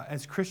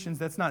 As Christians,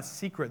 that's not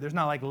secret. There's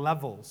not like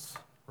levels,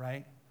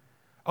 right?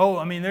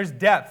 There's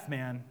depth,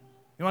 man.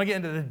 You want to get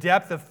into the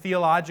depth of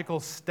theological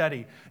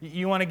study.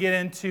 You want to get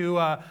into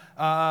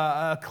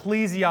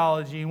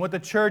ecclesiology and what the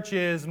church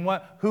is and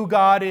who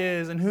God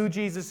is and who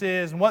Jesus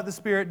is and what the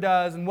Spirit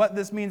does and what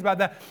this means about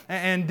that,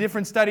 and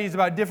different studies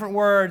about different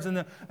words in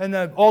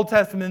the Old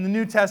Testament and the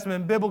New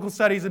Testament, biblical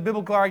studies and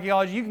biblical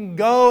archaeology. You can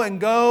go and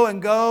go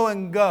and go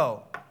and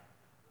go.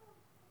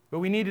 But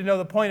we need to know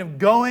the point of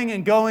going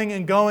and going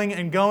and going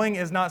and going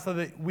is not so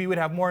that we would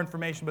have more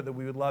information, but that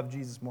we would love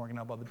Jesus more and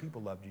help other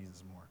people love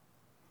Jesus more.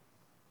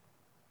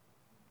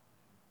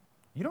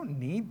 You don't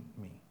need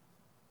me.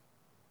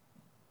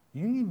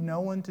 You need no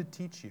one to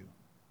teach you.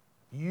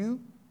 You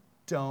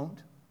don't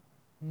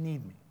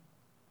need me.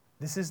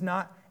 This is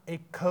not a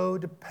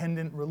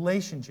codependent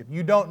relationship.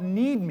 You don't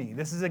need me.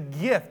 This is a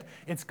gift.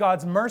 It's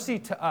God's mercy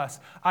to us.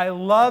 I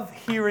love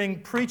hearing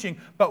preaching,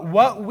 but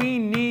what we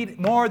need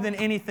more than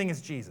anything is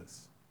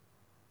Jesus.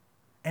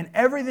 And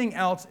everything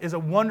else is a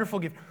wonderful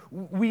gift.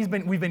 We've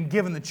been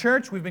given the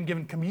church, we've been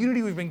given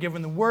community, we've been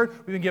given the Word,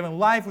 we've been given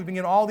life, we've been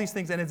given all these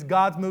things, and it's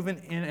God's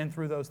movement in and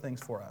through those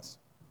things for us.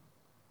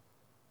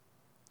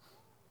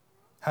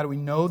 How do we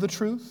know the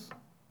truth?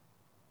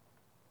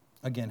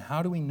 Again,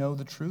 how do we know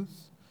the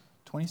truth?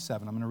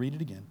 27, I'm going to read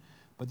it again.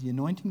 But the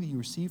anointing that you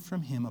received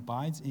from him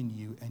abides in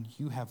you, and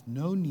you have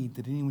no need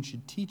that anyone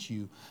should teach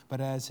you. But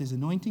as his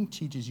anointing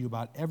teaches you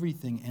about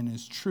everything and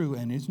is true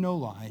and is no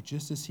lie,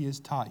 just as he has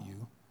taught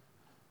you.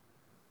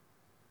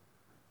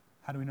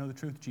 How do we know the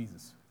truth?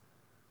 Jesus.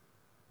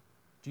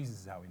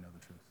 Jesus is how we know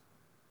the truth.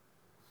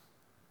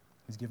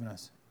 He's given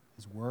us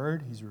his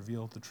word. He's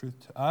revealed the truth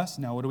to us.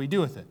 Now what do we do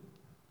with it?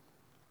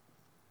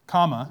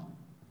 Comma,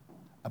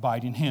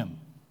 abide in him.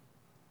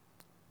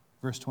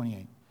 Verse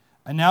 28.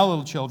 And now,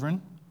 little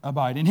children,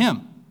 abide in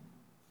him.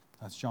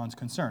 That's John's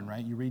concern,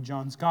 right? You read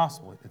John's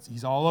gospel.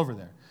 He's all over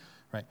there,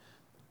 right?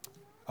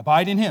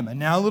 Abide in him. And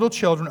now, little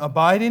children,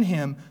 abide in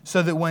him,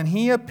 so that when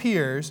he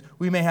appears,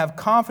 we may have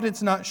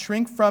confidence, not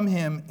shrink from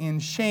him in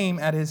shame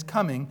at his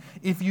coming.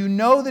 If you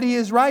know that he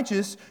is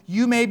righteous,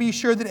 you may be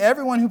sure that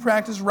everyone who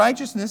practices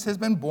righteousness has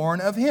been born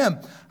of him.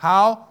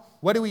 How?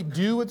 What do we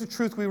do with the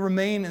truth? We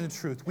remain in the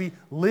truth. We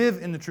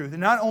live in the truth.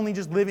 And not only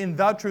just live in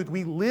the truth,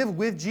 we live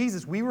with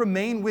Jesus. We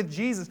remain with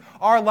Jesus.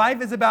 Our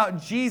life is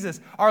about Jesus.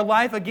 Our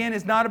life, again,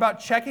 is not about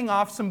checking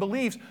off some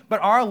beliefs,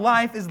 but our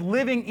life is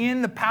living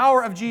in the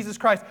power of Jesus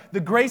Christ, the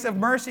grace of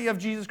mercy of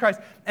Jesus Christ,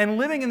 and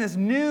living in this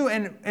new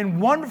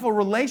and wonderful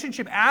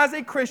relationship as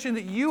a Christian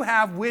that you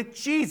have with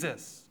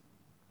Jesus.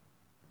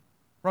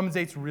 Romans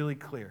 8 is really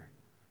clear.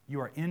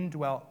 You are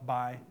indwelt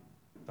by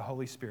the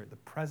Holy Spirit, the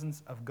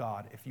presence of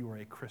God, if you are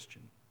a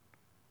Christian.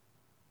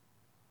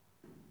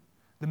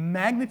 The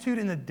magnitude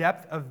and the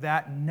depth of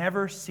that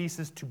never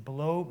ceases to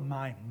blow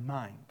my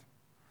mind.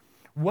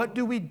 What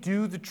do we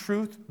do with the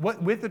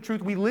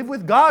truth? We live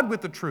with God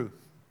with the truth.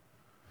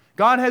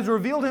 God has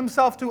revealed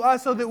himself to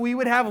us so that we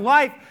would have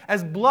life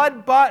as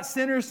blood-bought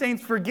sinners,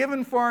 saints,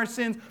 forgiven for our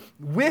sins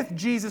with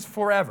Jesus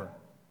forever.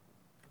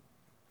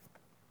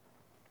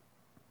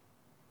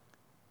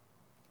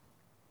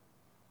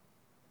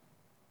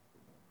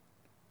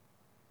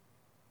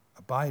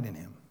 Abide in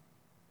him,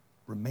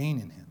 remain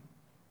in him,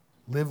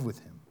 live with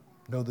him,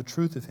 know the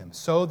truth of him,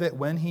 so that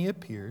when he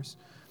appears,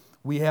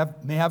 we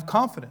may have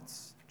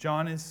confidence.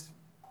 John is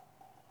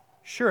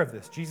sure of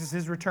this. Jesus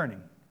is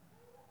returning.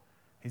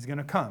 He's going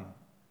to come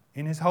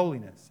in his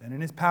holiness and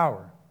in his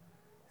power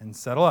and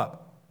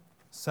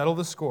settle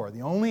the score.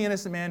 The only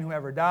innocent man who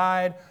ever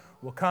died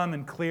will come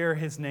and clear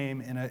his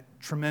name in a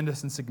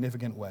tremendous and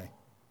significant way.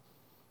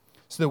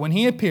 So that when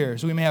he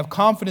appears, we may have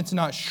confidence and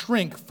not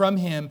shrink from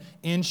him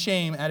in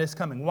shame at his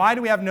coming. Why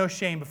do we have no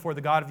shame before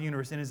the God of the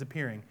universe in his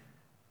appearing?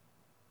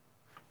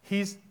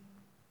 He's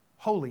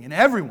holy, and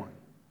everyone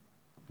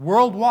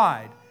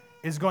worldwide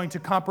is going to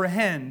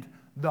comprehend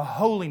the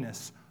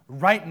holiness,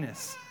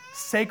 rightness,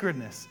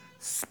 sacredness,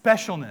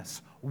 specialness,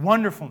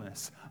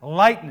 wonderfulness,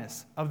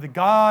 lightness of the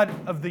God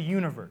of the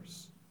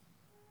universe.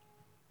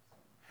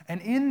 And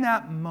in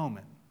that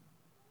moment,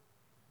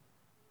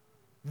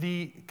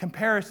 the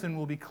comparison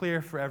will be clear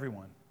for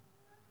everyone.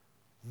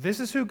 This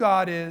is who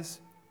God is,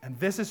 and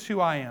this is who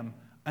I am,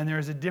 and there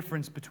is a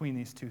difference between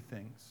these two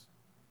things.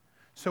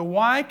 So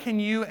why can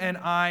you and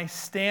I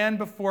stand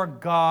before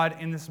God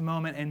in this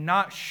moment and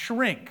not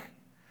shrink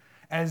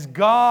as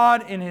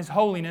God in his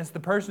holiness, the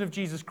person of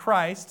Jesus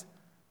Christ,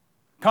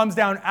 comes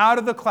down out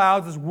of the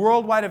clouds, this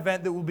worldwide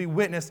event that will be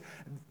witnessed?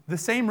 The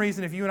same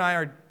reason if you and I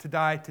are to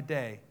die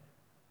today,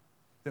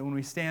 that when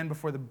we stand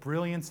before the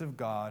brilliance of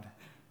God,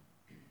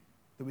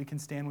 that we can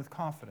stand with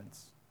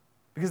confidence.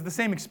 Because the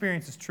same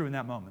experience is true in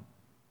that moment.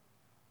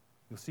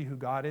 You'll see who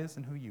God is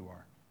and who you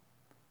are.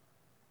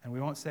 And we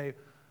won't say,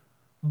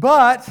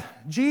 but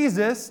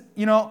Jesus,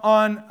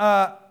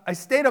 I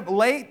stayed up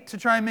late to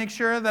try and make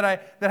sure that I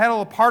had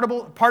all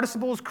the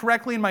participles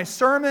correctly in my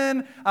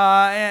sermon,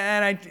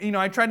 and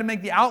I tried to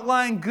make the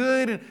outline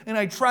good, and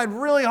I tried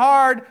really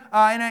hard,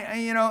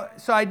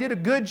 so I did a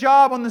good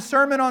job on the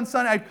sermon on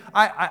Sunday.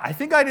 I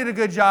think I did a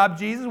good job,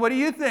 Jesus. What do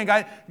you think?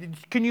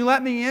 Can you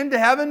let me into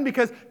heaven?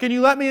 Can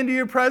you let me into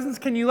your presence?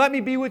 Can you let me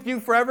be with you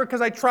forever?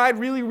 Because I tried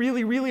really,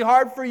 really, really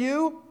hard for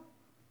you.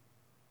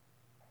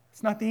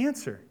 It's not the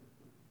answer.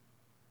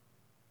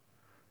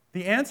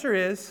 The answer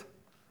is,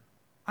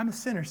 I'm a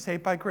sinner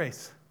saved by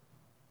grace.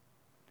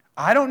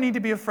 I don't need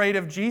to be afraid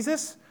of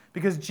Jesus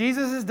because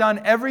Jesus has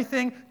done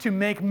everything to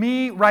make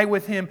me right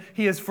with him.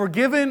 He has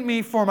forgiven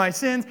me for my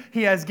sins.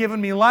 He has given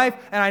me life,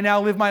 and I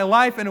now live my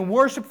life in a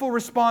worshipful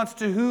response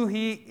to who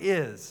he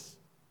is.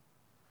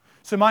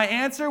 So my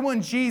answer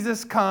when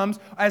Jesus comes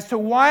as to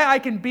why I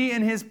can be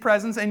in his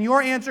presence, and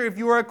your answer if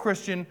you are a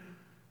Christian,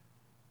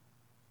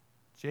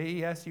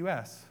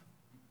 Jesus.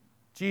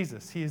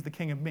 Jesus, he is the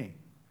King of me.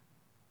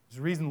 There's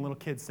a reason little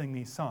kids sing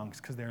these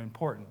songs, because they're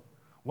important.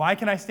 Why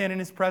can I stand in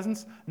his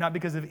presence? Not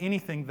because of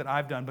anything that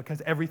I've done,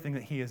 because everything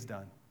that he has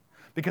done.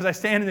 Because I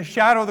stand in the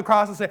shadow of the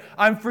cross and say,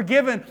 I'm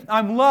forgiven,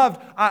 I'm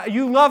loved.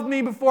 You loved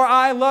me before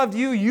I loved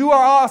you. You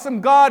are awesome,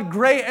 God,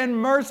 great and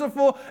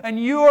merciful,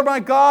 and you are my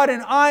God,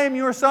 and I am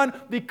your son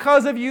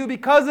because of you,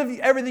 because of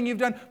everything you've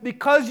done,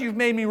 because you've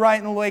made me right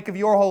in the wake of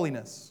your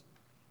holiness.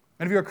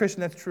 And if you're a Christian,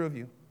 that's true of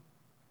you.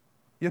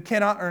 You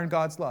cannot earn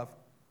God's love.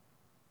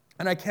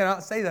 And I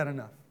cannot say that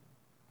enough.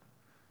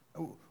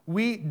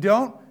 We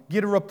don't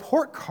get a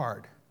report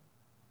card.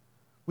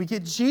 We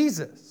get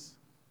Jesus.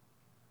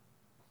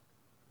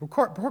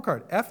 Report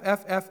card,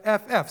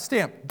 FFFFF,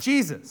 stamp,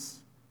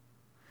 Jesus.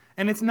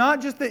 And it's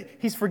not just that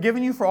He's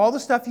forgiven you for all the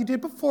stuff you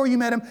did before you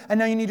met Him, and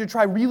now you need to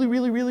try really,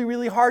 really, really,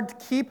 really hard to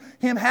keep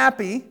Him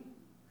happy,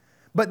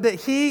 but that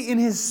He, in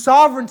His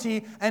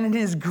sovereignty and in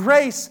His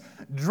grace,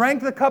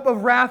 drank the cup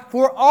of wrath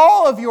for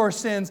all of your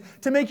sins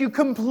to make you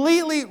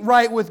completely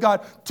right with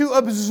God, to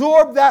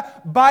absorb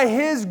that by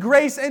His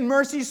grace and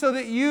mercy so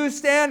that you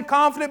stand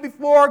confident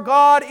before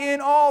God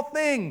in all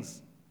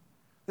things.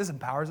 This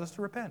empowers us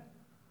to repent.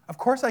 Of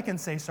course I can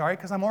say sorry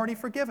because I'm already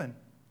forgiven.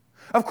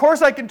 Of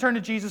course I can turn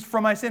to Jesus for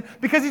my sin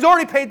because He's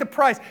already paid the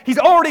price. He's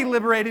already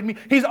liberated me.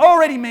 He's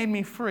already made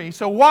me free.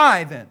 So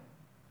why then?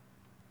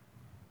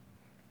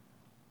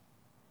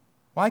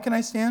 Why can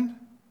I stand?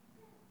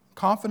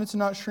 Confidence and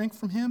not shrink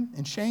from Him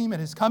in shame at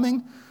His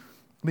coming?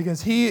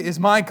 Because He is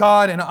my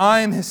God and I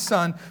am His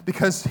Son.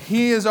 Because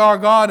He is our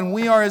God and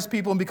we are His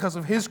people. And because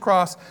of His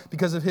cross,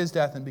 because of His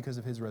death, and because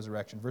of His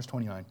resurrection. Verse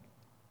 29.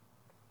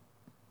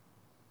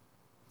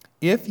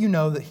 If you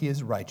know that He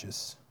is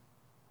righteous,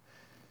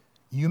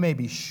 you may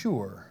be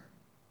sure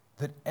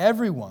that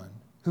everyone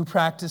who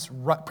practices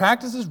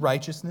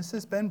righteousness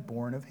has been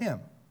born of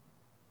Him.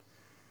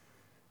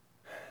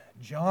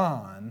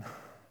 John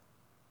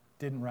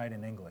didn't write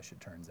in English, it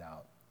turns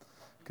out,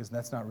 because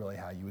that's not really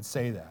how you would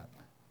say that.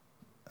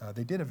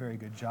 They did a very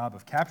good job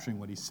of capturing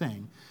what he's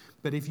saying.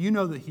 But if you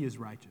know that He is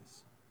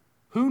righteous,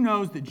 who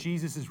knows that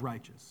Jesus is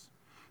righteous?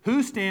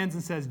 Who stands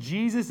and says,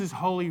 Jesus is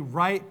holy,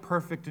 right,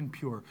 perfect, and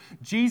pure?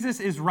 Jesus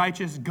is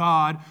righteous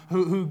God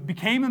who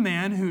became a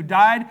man, who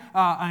died,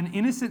 an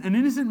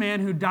innocent man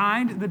who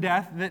died the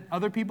death that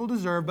other people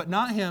deserve, but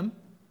not Him.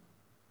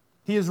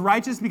 He is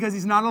righteous because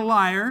He's not a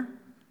liar.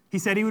 He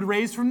said He would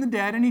raise from the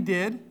dead, and He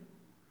did.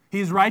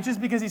 He's righteous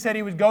because He said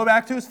He would go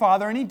back to His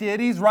Father, and He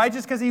did. He's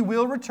righteous because He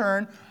will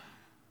return.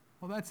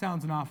 Well, that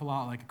sounds an awful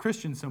lot like a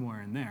Christian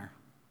somewhere in there,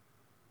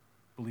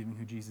 believing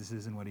who Jesus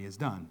is and what He has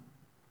done.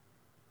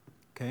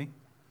 Okay?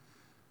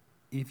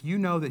 If you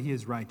know that He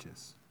is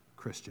righteous,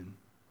 Christian,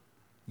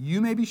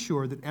 you may be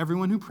sure that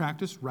everyone who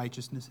practiced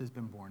righteousness has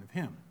been born of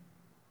Him.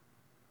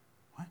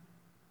 What?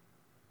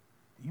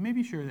 You may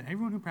be sure that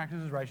everyone who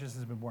practices righteousness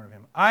has been born of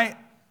Him. I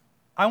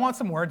want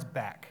some words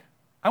back.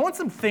 I want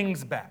some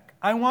things back.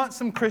 I want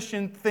some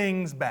Christian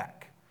things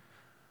back.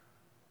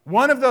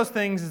 One of those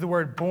things is the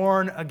word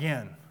born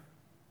again.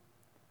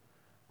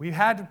 We've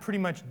had to pretty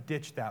much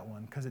ditch that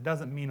one because it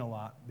doesn't mean a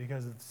lot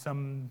because of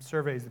some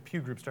surveys the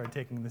Pew Group started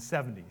taking in the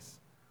 70s.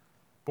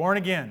 Born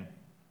again.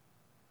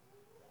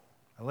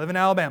 I live in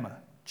Alabama.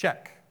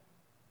 Check.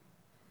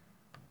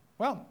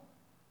 Well,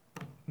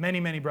 many,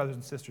 many brothers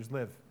and sisters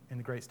live in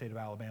the great state of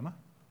Alabama.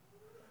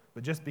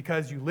 But just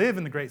because you live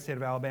in the great state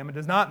of Alabama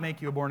does not make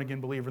you a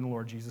born-again believer in the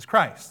Lord Jesus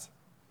Christ.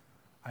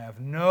 I have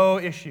no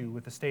issue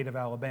with the state of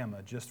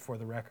Alabama, just for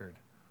the record,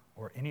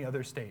 or any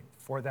other state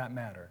for that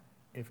matter,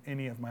 if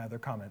any of my other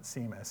comments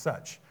seem as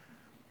such.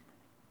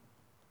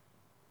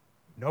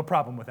 No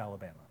problem with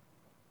Alabama.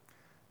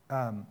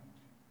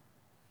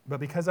 But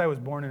because I was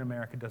born in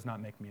America does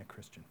not make me a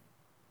Christian.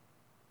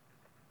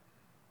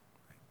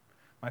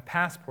 My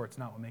passport's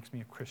not what makes me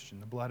a Christian.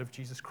 The blood of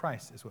Jesus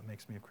Christ is what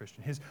makes me a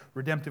Christian. His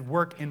redemptive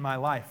work in my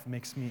life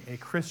makes me a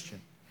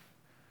Christian.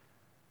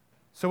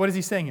 So what is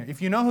he saying here?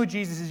 If you know who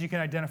Jesus is, you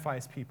can identify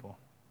His people.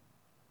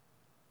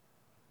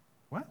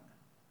 What?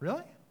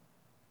 Really?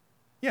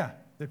 Yeah.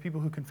 There are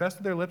people who confess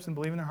with their lips and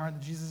believe in their heart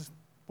that Jesus is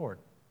Lord.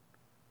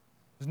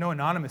 There's no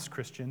anonymous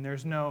Christian.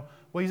 There's no,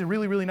 well, he's a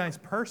really, really nice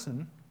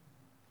person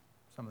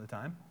some of the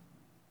time.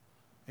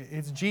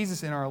 It's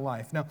Jesus in our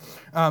life. Now,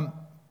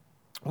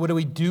 what do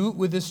we do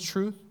with this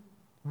truth?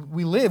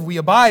 We live, we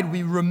abide,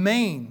 we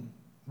remain.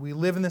 We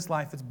live in this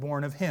life that's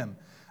born of Him.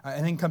 I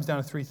think it comes down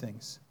to three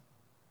things.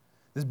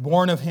 This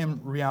born of Him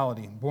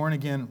reality, born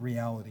again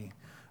reality.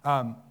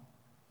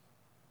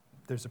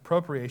 There's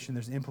appropriation,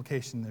 there's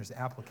implication, there's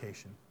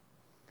application.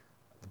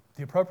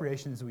 The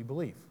appropriation is that we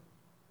believe.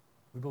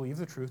 We believe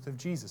the truth of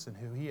Jesus and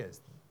who He is.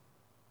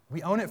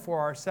 We own it for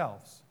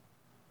ourselves.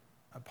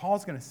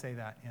 Paul's going to say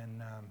that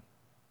in,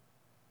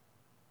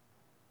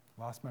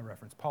 lost my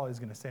reference. Paul is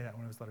going to say that in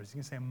one of his letters. He's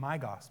going to say my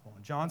gospel.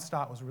 And John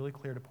Stott was really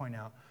clear to point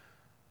out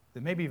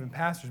that maybe even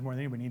pastors more than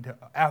anybody need to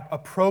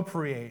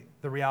appropriate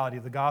the reality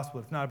of the gospel.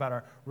 It's not about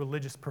our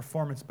religious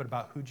performance, but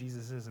about who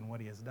Jesus is and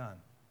what He has done.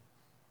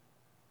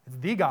 It's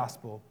the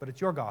gospel, but it's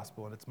your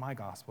gospel, and it's my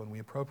gospel, and we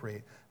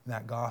appropriate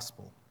that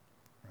gospel.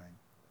 Right?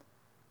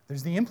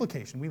 There's the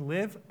implication. We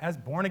live as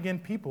born-again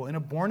people in a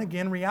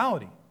born-again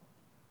reality.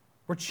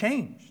 We're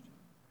changed.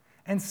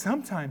 And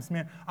sometimes,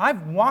 man,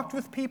 I've walked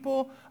with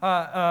people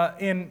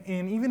in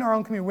even our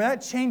own community where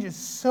that change is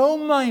so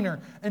minor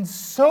and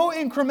so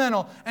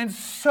incremental and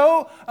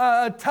so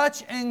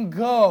touch and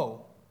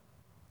go.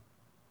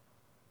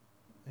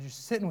 You're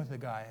sitting with a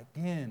guy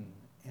again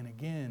and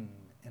again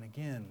and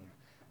again,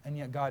 and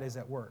yet God is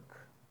at work.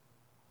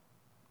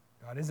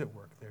 God is at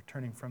work. They're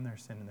turning from their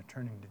sin and they're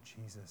turning to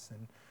Jesus.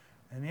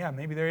 And yeah,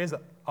 maybe there is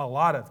a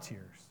lot of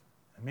tears.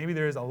 Maybe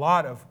there is a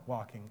lot of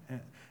walking,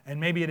 and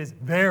maybe it is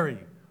very,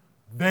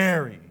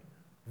 very,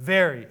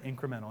 very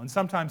incremental. And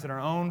sometimes in our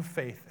own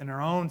faith, in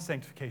our own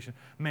sanctification,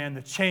 man,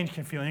 the change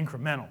can feel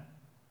incremental.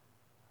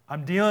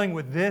 I'm dealing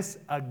with this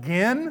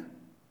again,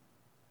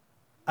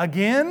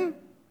 and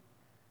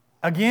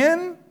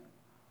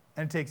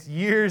it takes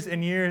years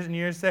and years and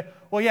years to say,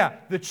 well, yeah,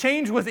 the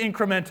change was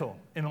incremental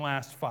in the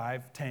last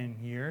 5, 10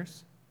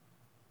 years,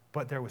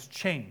 but there was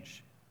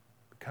change.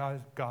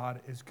 Because God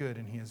is good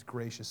and He is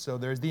gracious. So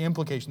there's the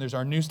implication. There's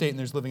our new state and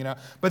there's living it out.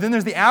 But then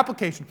there's the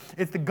application.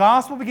 It's the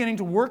gospel beginning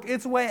to work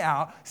its way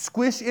out,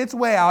 squish its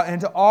way out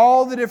into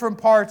all the different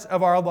parts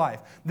of our life.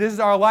 This is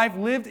our life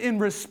lived in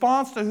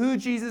response to who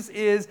Jesus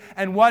is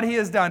and what He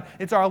has done.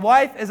 It's our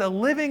life as a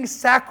living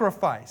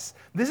sacrifice.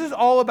 This is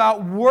all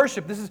about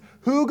worship. This is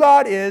who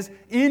God is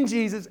in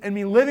Jesus and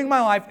me living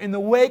my life in the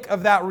wake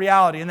of that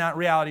reality and that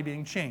reality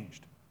being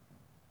changed.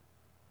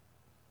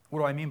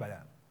 What do I mean by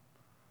that?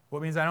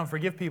 Well, it means I don't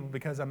forgive people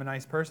because I'm a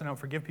nice person. I don't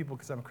forgive people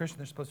because I'm a Christian.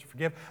 They're supposed to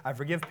forgive. I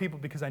forgive people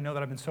because I know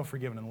that I've been so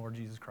forgiven in the Lord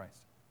Jesus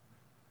Christ.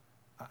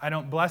 I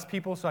don't bless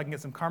people so I can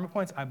get some karma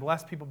points. I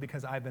bless people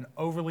because I've been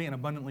overly and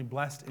abundantly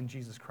blessed in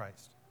Jesus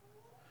Christ.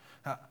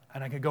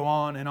 And I could go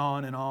on and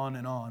on and on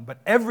and on. But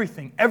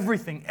everything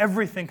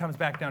comes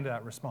back down to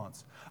that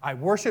response. I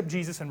worship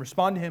Jesus and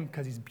respond to Him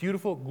because He's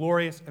beautiful,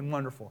 glorious, and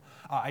wonderful.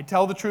 I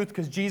tell the truth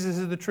because Jesus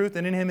is the truth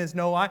and in Him is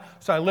no lie.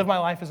 So I live my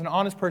life as an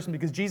honest person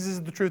because Jesus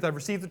is the truth. I've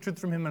received the truth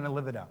from Him and I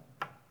live it out.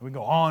 And we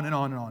go on and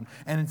on and on.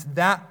 And it's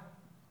that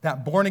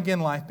born-again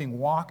life being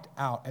walked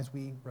out as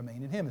we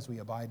remain in Him, as we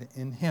abide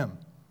in Him.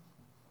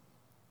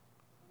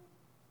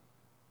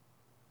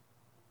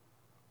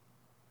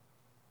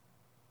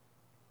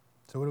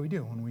 So what do we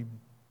do when we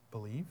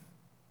believe?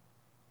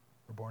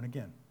 We're born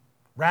again.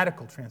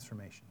 Radical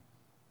transformation.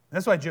 And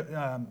that's why,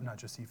 not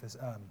Josephus,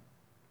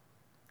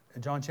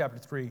 John chapter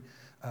 3,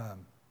 I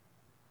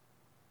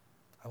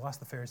lost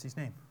the Pharisee's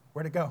name.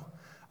 Where'd it go?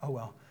 Oh,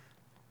 well,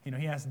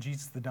 he asked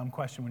Jesus the dumb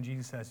question when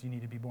Jesus says, you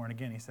need to be born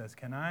again. He says,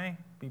 can I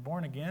be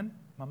born again?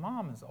 My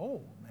mom is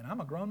old, and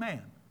I'm a grown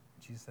man.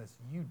 Jesus says,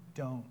 you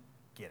don't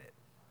get it.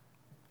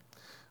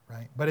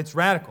 Right? But it's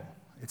radical.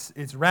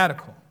 It's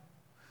radical.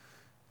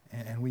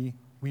 And we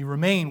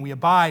remain, we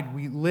abide,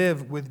 we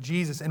live with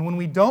Jesus. And when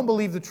we don't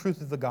believe the truth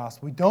of the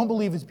gospel, we don't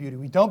believe His beauty,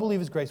 we don't believe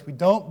His grace, we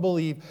don't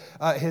believe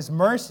His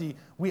mercy,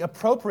 we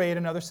appropriate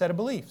another set of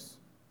beliefs.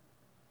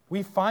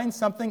 We find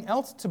something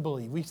else to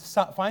believe. We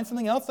find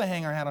something else to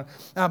hang our hat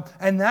on.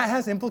 And that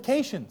has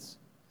implications.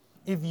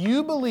 If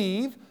you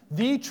believe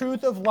the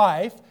truth of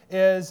life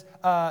is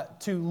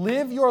to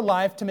live your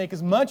life to make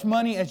as much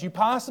money as you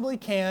possibly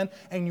can,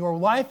 and your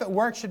life at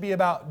work should be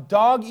about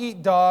dog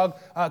eat dog,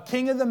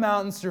 king of the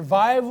mountain,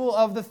 survival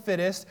of the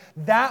fittest,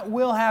 that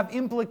will have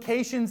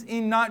implications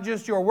in not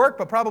just your work,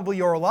 but probably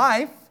your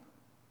life.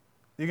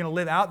 You're going to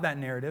live out that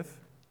narrative,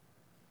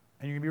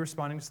 and you're going to be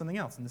responding to something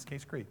else, in this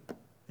case, greed.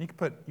 You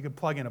could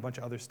plug in a bunch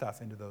of other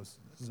stuff into those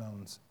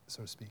zones,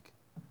 so to speak.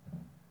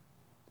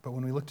 But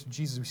when we look to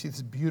Jesus, we see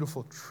this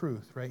beautiful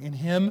truth, right? In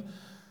Him,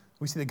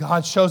 we see that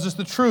God shows us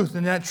the truth,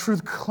 and that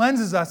truth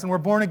cleanses us, and we're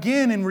born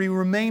again, and we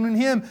remain in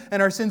Him,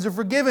 and our sins are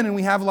forgiven, and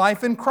we have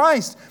life in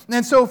Christ.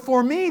 And so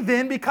for me,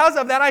 then, because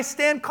of that, I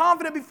stand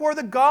confident before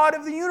the God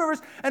of the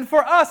universe. And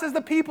for us, as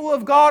the people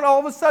of God, all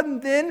of a sudden,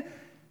 then,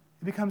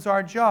 it becomes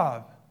our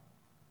job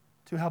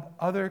to help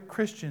other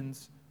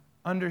Christians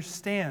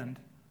understand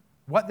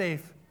what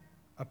they've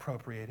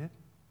appropriated,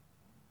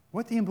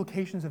 what the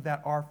implications of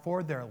that are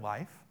for their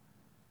life.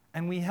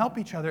 And we help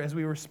each other as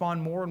we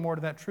respond more and more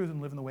to that truth and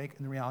live in the wake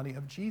and the reality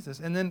of Jesus.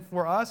 And then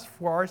for us,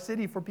 for our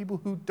city, for people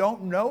who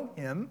don't know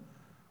Him,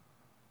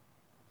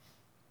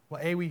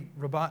 well,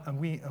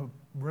 we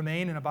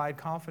remain and abide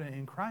confident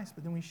in Christ,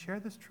 but then we share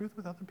this truth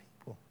with other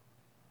people.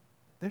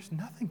 There's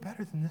nothing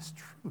better than this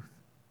truth.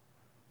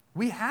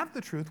 We have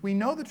the truth. We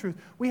know the truth.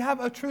 We have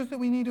a truth that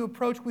we need to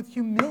approach with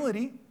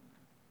humility.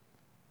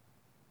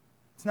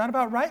 It's not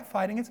about right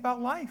fighting. It's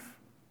about life.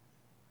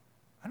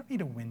 I don't need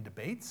to win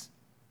debates.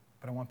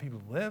 But I want people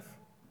to live.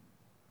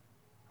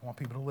 I want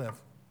people to live.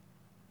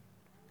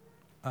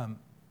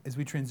 As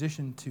we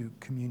transition to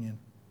communion,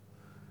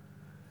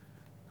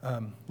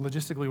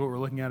 logistically what we're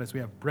looking at is we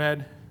have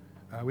bread.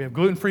 We have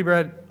gluten-free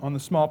bread on the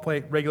small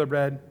plate, regular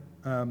bread,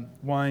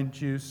 wine,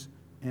 juice,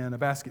 and a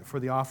basket for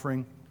the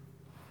offering.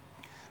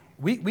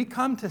 We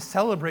come to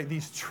celebrate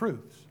these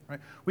truths. Right?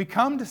 We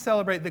come to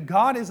celebrate that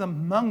God is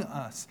among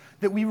us,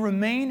 that we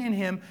remain in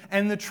Him,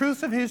 and the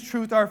truths of His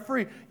truth are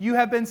free. You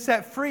have been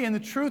set free, and the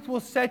truth will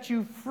set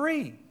you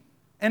free.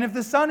 And if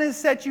the Son has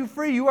set you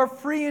free, you are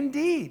free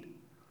indeed.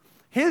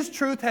 His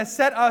truth has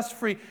set us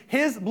free.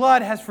 His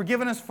blood has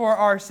forgiven us for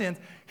our sins.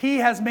 He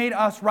has made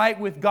us right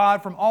with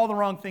God from all the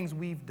wrong things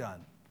we've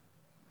done.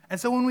 And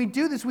so when we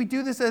do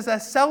this as a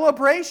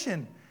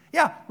celebration.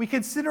 Yeah, we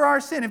consider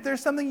our sin. If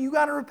there's something you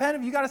got to repent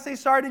of, you got to say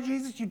sorry to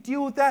Jesus, you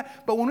deal with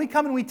that. But when we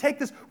come and we take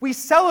this, we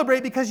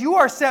celebrate because you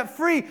are set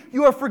free,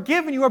 you are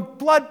forgiven, you are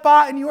blood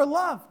bought, and you are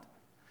loved.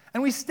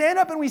 And we stand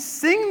up and we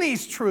sing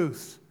these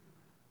truths.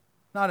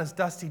 not as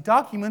dusty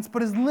documents,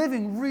 but as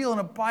living, real,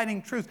 and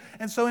abiding truth.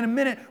 And so in a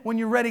minute, when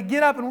you're ready,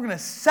 get up and we're going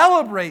to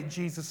celebrate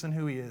Jesus and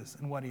who He is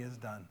and what He has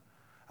done.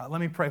 Let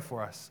me pray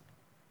for us.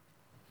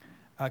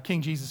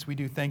 King Jesus, we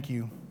do thank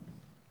You.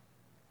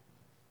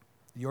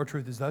 Your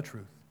truth is the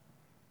truth.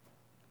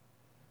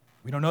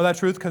 We don't know that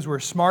truth because we're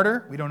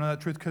smarter. We don't know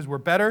that truth because we're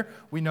better.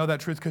 We know that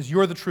truth because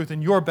You're the truth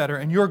and You're better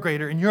and You're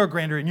greater and You're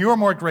grander and You're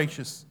more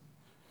gracious.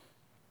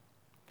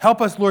 Help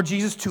us, Lord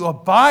Jesus, to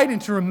abide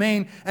and to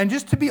remain and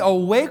just to be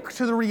awake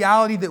to the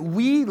reality that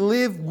we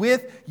live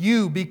with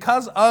You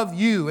because of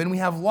You and we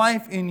have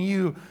life in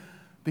You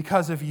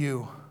because of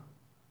You.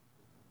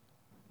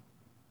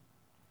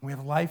 We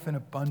have life in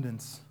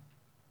abundance.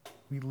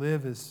 We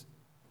live as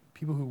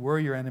people who were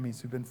Your enemies,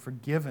 who've been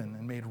forgiven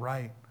and made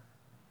right.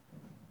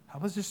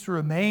 Help us just to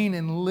remain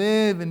and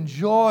live,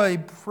 enjoy,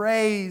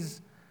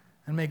 praise,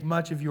 and make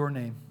much of Your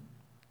name.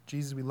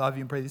 Jesus, we love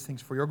You and pray these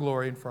things for Your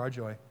glory and for our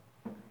joy.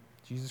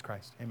 Jesus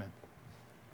Christ, amen.